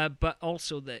 But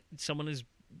also that someone has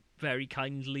very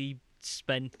kindly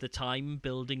spent the time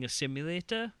building a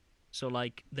simulator. So,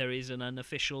 like, there is an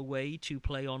unofficial way to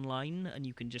play online, and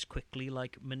you can just quickly,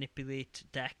 like, manipulate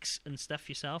decks and stuff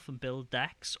yourself and build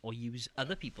decks, or use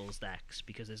other people's decks,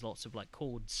 because there's lots of, like,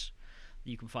 codes that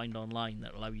you can find online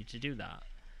that allow you to do that.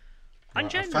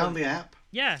 Right, I found the app.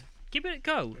 Yeah, give it a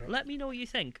go. Yeah. Let me know what you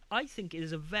think. I think it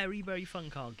is a very, very fun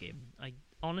card game. I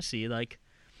honestly, like,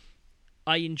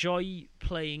 I enjoy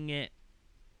playing it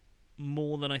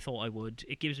more than I thought I would.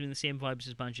 It gives me the same vibes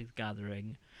as Magic the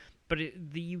Gathering. But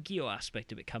the Yu-Gi-Oh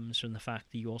aspect of it comes from the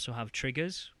fact that you also have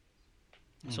triggers.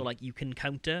 So, like, you can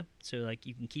counter. So, like,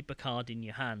 you can keep a card in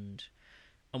your hand.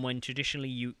 And when traditionally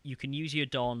you can use your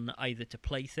Don either to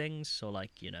play things. So,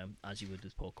 like, you know, as you would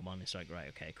with Pokemon, it's like, right,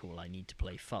 okay, cool, I need to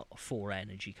play 4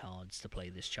 energy cards to play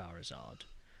this Charizard.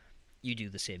 You do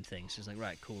the same thing. So it's like,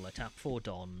 right, cool, I tap 4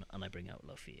 Don and I bring out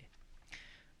Luffy.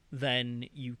 Then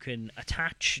you can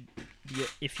attach,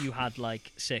 if you had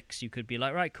like 6, you could be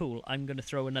like, right, cool, I'm going to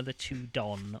throw another 2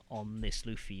 Don on this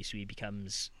Luffy so he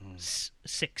becomes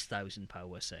 6,000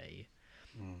 power, say,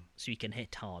 so he can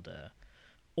hit harder.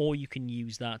 Or you can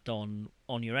use that Don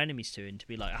on your enemy's turn to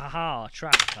be like, haha,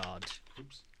 trap card.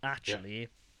 Oops. Actually,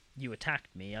 you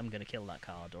attacked me, I'm going to kill that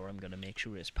card, or I'm going to make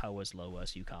sure its power's lower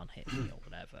so you can't hit me, or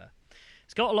whatever.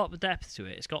 It's got a lot of depth to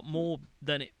it. It's got more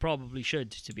than it probably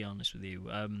should, to be honest with you,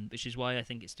 which is why I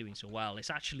think it's doing so well. It's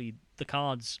actually, the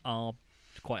cards are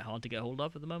quite hard to get hold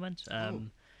of at the moment.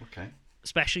 Okay.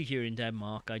 Especially here in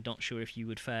Denmark. I'm not sure if you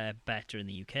would fare better in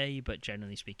the UK, but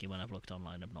generally speaking, when I've looked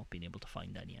online, I've not been able to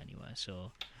find any anywhere.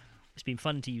 So it's been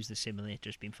fun to use the simulator.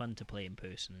 It's been fun to play in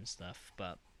person and stuff,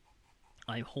 but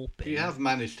I'm hoping... You have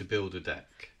managed to build a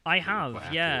deck. I have,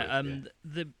 yeah.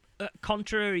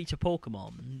 Contrary to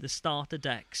Pokemon, the starter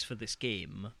decks for this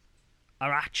game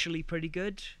are actually pretty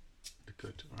good.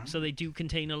 Good, right. So they do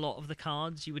contain a lot of the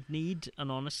cards you would need,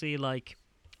 and honestly, like,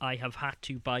 I have had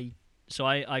to buy... So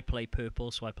I play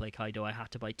purple, so I play Kaido. I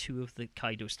had to buy 2 of the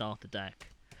Kaido starter deck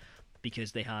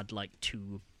because they had, like,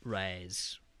 2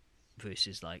 rares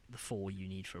versus, like, the 4 you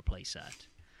need for a playset.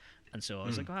 And so I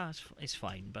was like, it's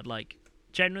fine. But, like,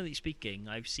 generally speaking,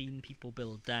 I've seen people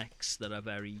build decks that are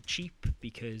very cheap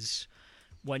because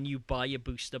when you buy a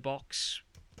booster box,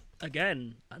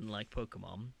 again, unlike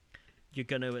Pokemon, you're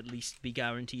going to at least be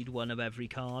guaranteed one of every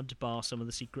card, bar some of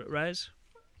the secret rares.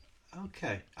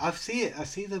 Okay, I see it. I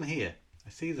see them here.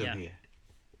 Yeah. Here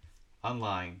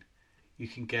online. You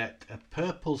can get a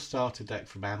purple starter deck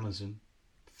from Amazon,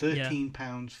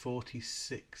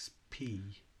 £13.46p.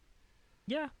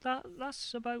 Yeah,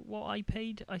 that's about what I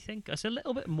paid. I think it's a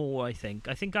little bit more. I think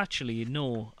actually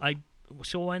no. A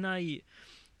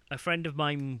friend of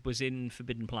mine was in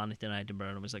Forbidden Planet in Edinburgh,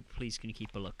 and I was like, please can you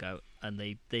keep a lookout? And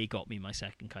they got me my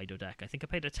second Kaido deck. I think I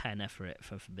paid a tenner for it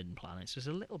for Forbidden Planet, so it's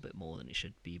a little bit more than it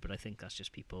should be, but I think that's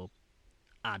just people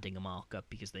adding a markup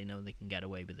because they know they can get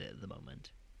away with it at the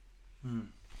moment.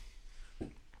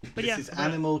 But This is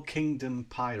Animal Kingdom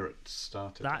Pirates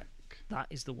starter deck. That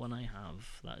is the one I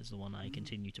have. That is the one I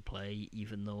continue to play,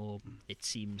 even though it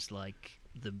seems like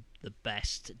the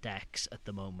best decks at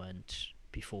the moment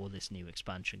before this new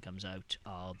expansion comes out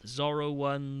are the Zorro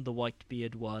one, the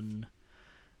Whitebeard one,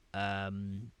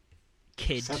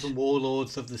 Kid. 7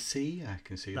 Warlords of the Sea, I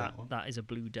can see that one. That is a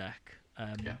blue deck.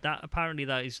 That apparently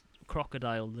that is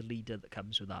Crocodile, the leader that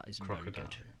comes with that, isn't very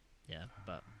good. Yeah,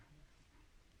 but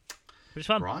it's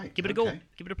fun. Right, give it a go.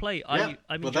 Give it a play. Yeah.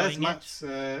 I'm well, enjoying there's Matt's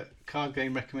card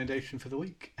game recommendation for the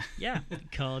week. Yeah,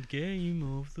 card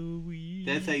game of the week.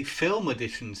 There's a film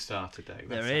edition starter deck.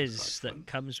 There is, that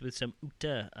comes with some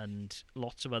Uta and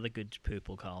lots of other good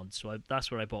purple cards. So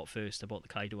that's what I bought first. I bought the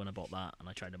Kaido and I bought that, and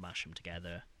I tried to mash them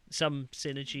together. Some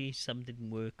synergy, some didn't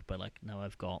work, but like now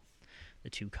I've got the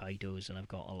 2 Kaidos and I've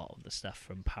got a lot of the stuff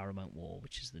from Paramount War,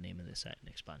 which is the name of the second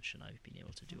expansion. I've been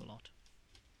able to do a lot.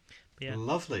 But yeah.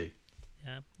 Lovely.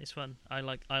 Yeah, it's fun. I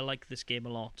like this game a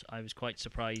lot. I was quite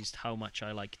surprised how much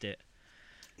I liked it.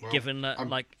 Well, given that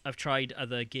I've tried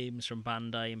other games from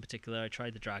Bandai in particular. I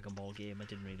tried the Dragon Ball game. I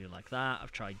didn't really like that.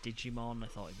 I've tried Digimon. I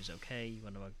thought it was okay.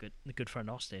 One of our good friend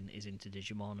Austin is into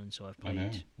Digimon, and so I've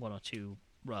played one or two.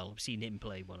 Well, I've seen him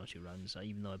play 1 or 2 rounds.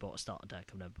 Even though I bought a starter deck,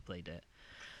 I've never played it.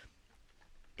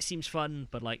 It seems fun,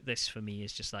 but like this for me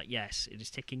is just like, yes, it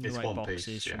is ticking the right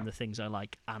boxes from the things I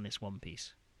like, and it's One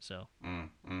Piece. So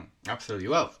absolutely.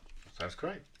 Well, sounds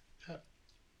great. Yeah.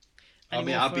 I'll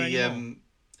be not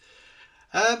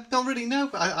really. No,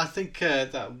 I think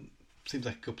that seems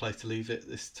like a good place to leave it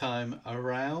this time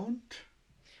around.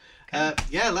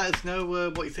 Okay. Let us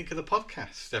know what you think of the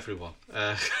podcast, everyone.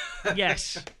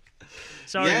 Yes.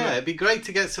 Sorry. Yeah, it'd be great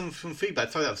to get some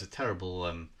feedback. Sorry, that was a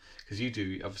terrible. Because you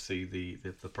do obviously the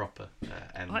proper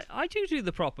end. I do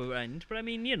the proper end, but I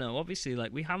mean, obviously,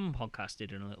 like we haven't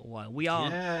podcasted in a little while. We are.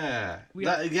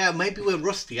 Yeah. Maybe we're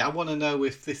rusty. I want to know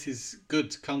if this is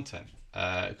good content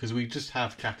because we just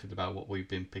have chatted about what we've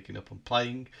been picking up and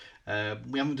playing.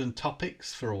 We haven't done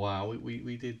topics for a while.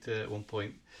 We did at one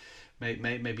point.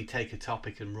 Maybe take a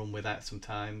topic and run with that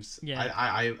sometimes. Yeah.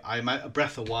 I'm at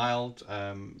Breath of Wild,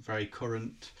 very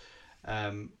current.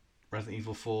 Resident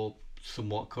Evil 4.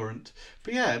 Somewhat current,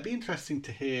 but yeah, it'd be interesting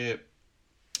to hear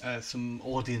some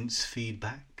audience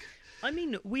feedback. I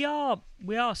mean, we are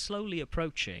slowly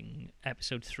approaching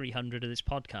episode 300 of this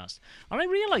podcast, and I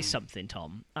realised something,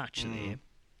 Tom. Actually,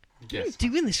 we've been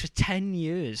doing this for 10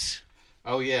 years.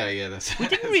 Oh yeah, we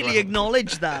didn't really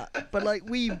acknowledge that, but like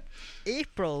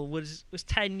April was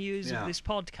 10 years of this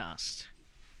podcast.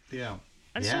 Yeah,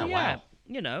 and so wow.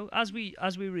 As we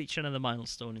reach another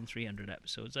milestone in 300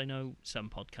 episodes, I know some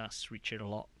podcasts reach it a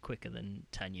lot quicker than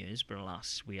 10 years, but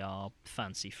alas, we are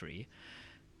fancy free.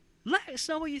 Let us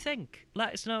know what you think.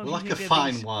 Let us know. We're like a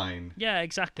fine wine. Yeah,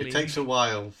 exactly. It takes a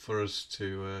while for us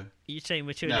to... You're saying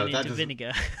we're turning into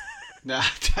vinegar? No,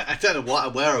 I don't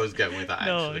know where I was going with that,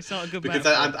 actually. No, it's not a good because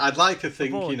I'd like to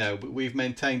think, we've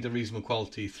maintained a reasonable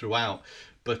quality throughout,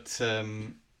 but,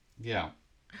 yeah.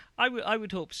 I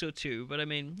would hope so too, but I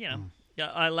mean, Yeah,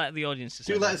 I let the audience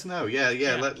decide. Do let us know. Yeah.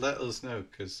 Let us know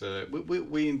because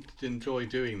we enjoy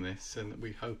doing this, and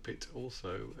we hope it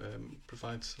also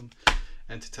provides some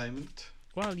entertainment.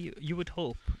 Well, you would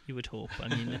hope. I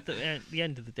mean, at the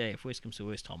end of the day, if worst comes to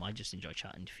worst, Tom, I just enjoy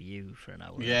chatting for you for an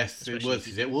hour. Yes, it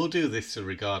was. We'll do this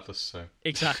regardless. So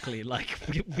exactly, like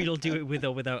we'll do it with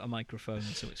or without a microphone,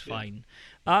 so it's fine.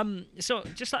 So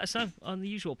just let us know on the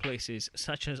usual places,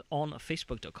 such as on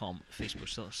Facebook.com,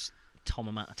 Facebook. Tom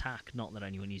and Matt Attack. Not that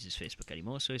anyone uses Facebook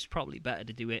anymore, so it's probably better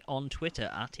to do it on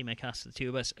Twitter at TMA, the two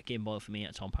of us, Game Boy for me,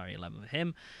 at Tom Parry 11 for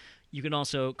him. You can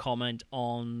also comment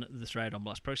on the thread on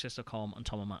blastprocess.com and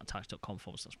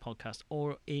tomandmattattack.com/podcast,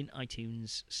 or in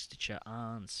iTunes, Stitcher,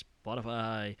 and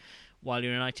Spotify. While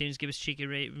you're in iTunes, give us a cheeky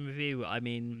rate and review. I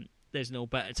mean, there's no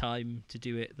better time to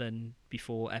do it than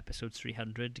before episode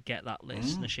 300 to get that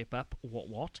listenership up.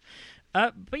 What?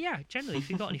 But yeah, generally, if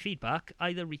you've got any feedback,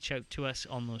 either reach out to us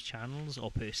on those channels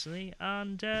or personally,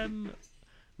 and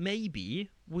maybe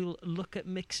we'll look at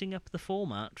mixing up the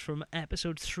format from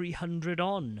episode 300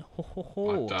 on. Ho, ho,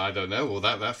 ho. I don't know. Well,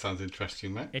 that sounds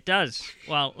interesting, mate. It does.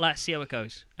 Well, let's see how it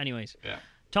goes. Anyways. Yeah.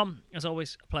 Tom, as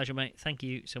always, a pleasure, mate. Thank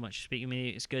you so much for speaking with me.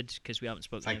 It's good because we haven't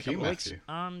spoken in a couple of weeks.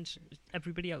 And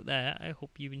everybody out there, I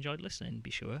hope you've enjoyed listening.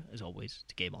 Be sure, as always,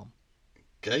 to game on.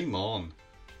 Game on.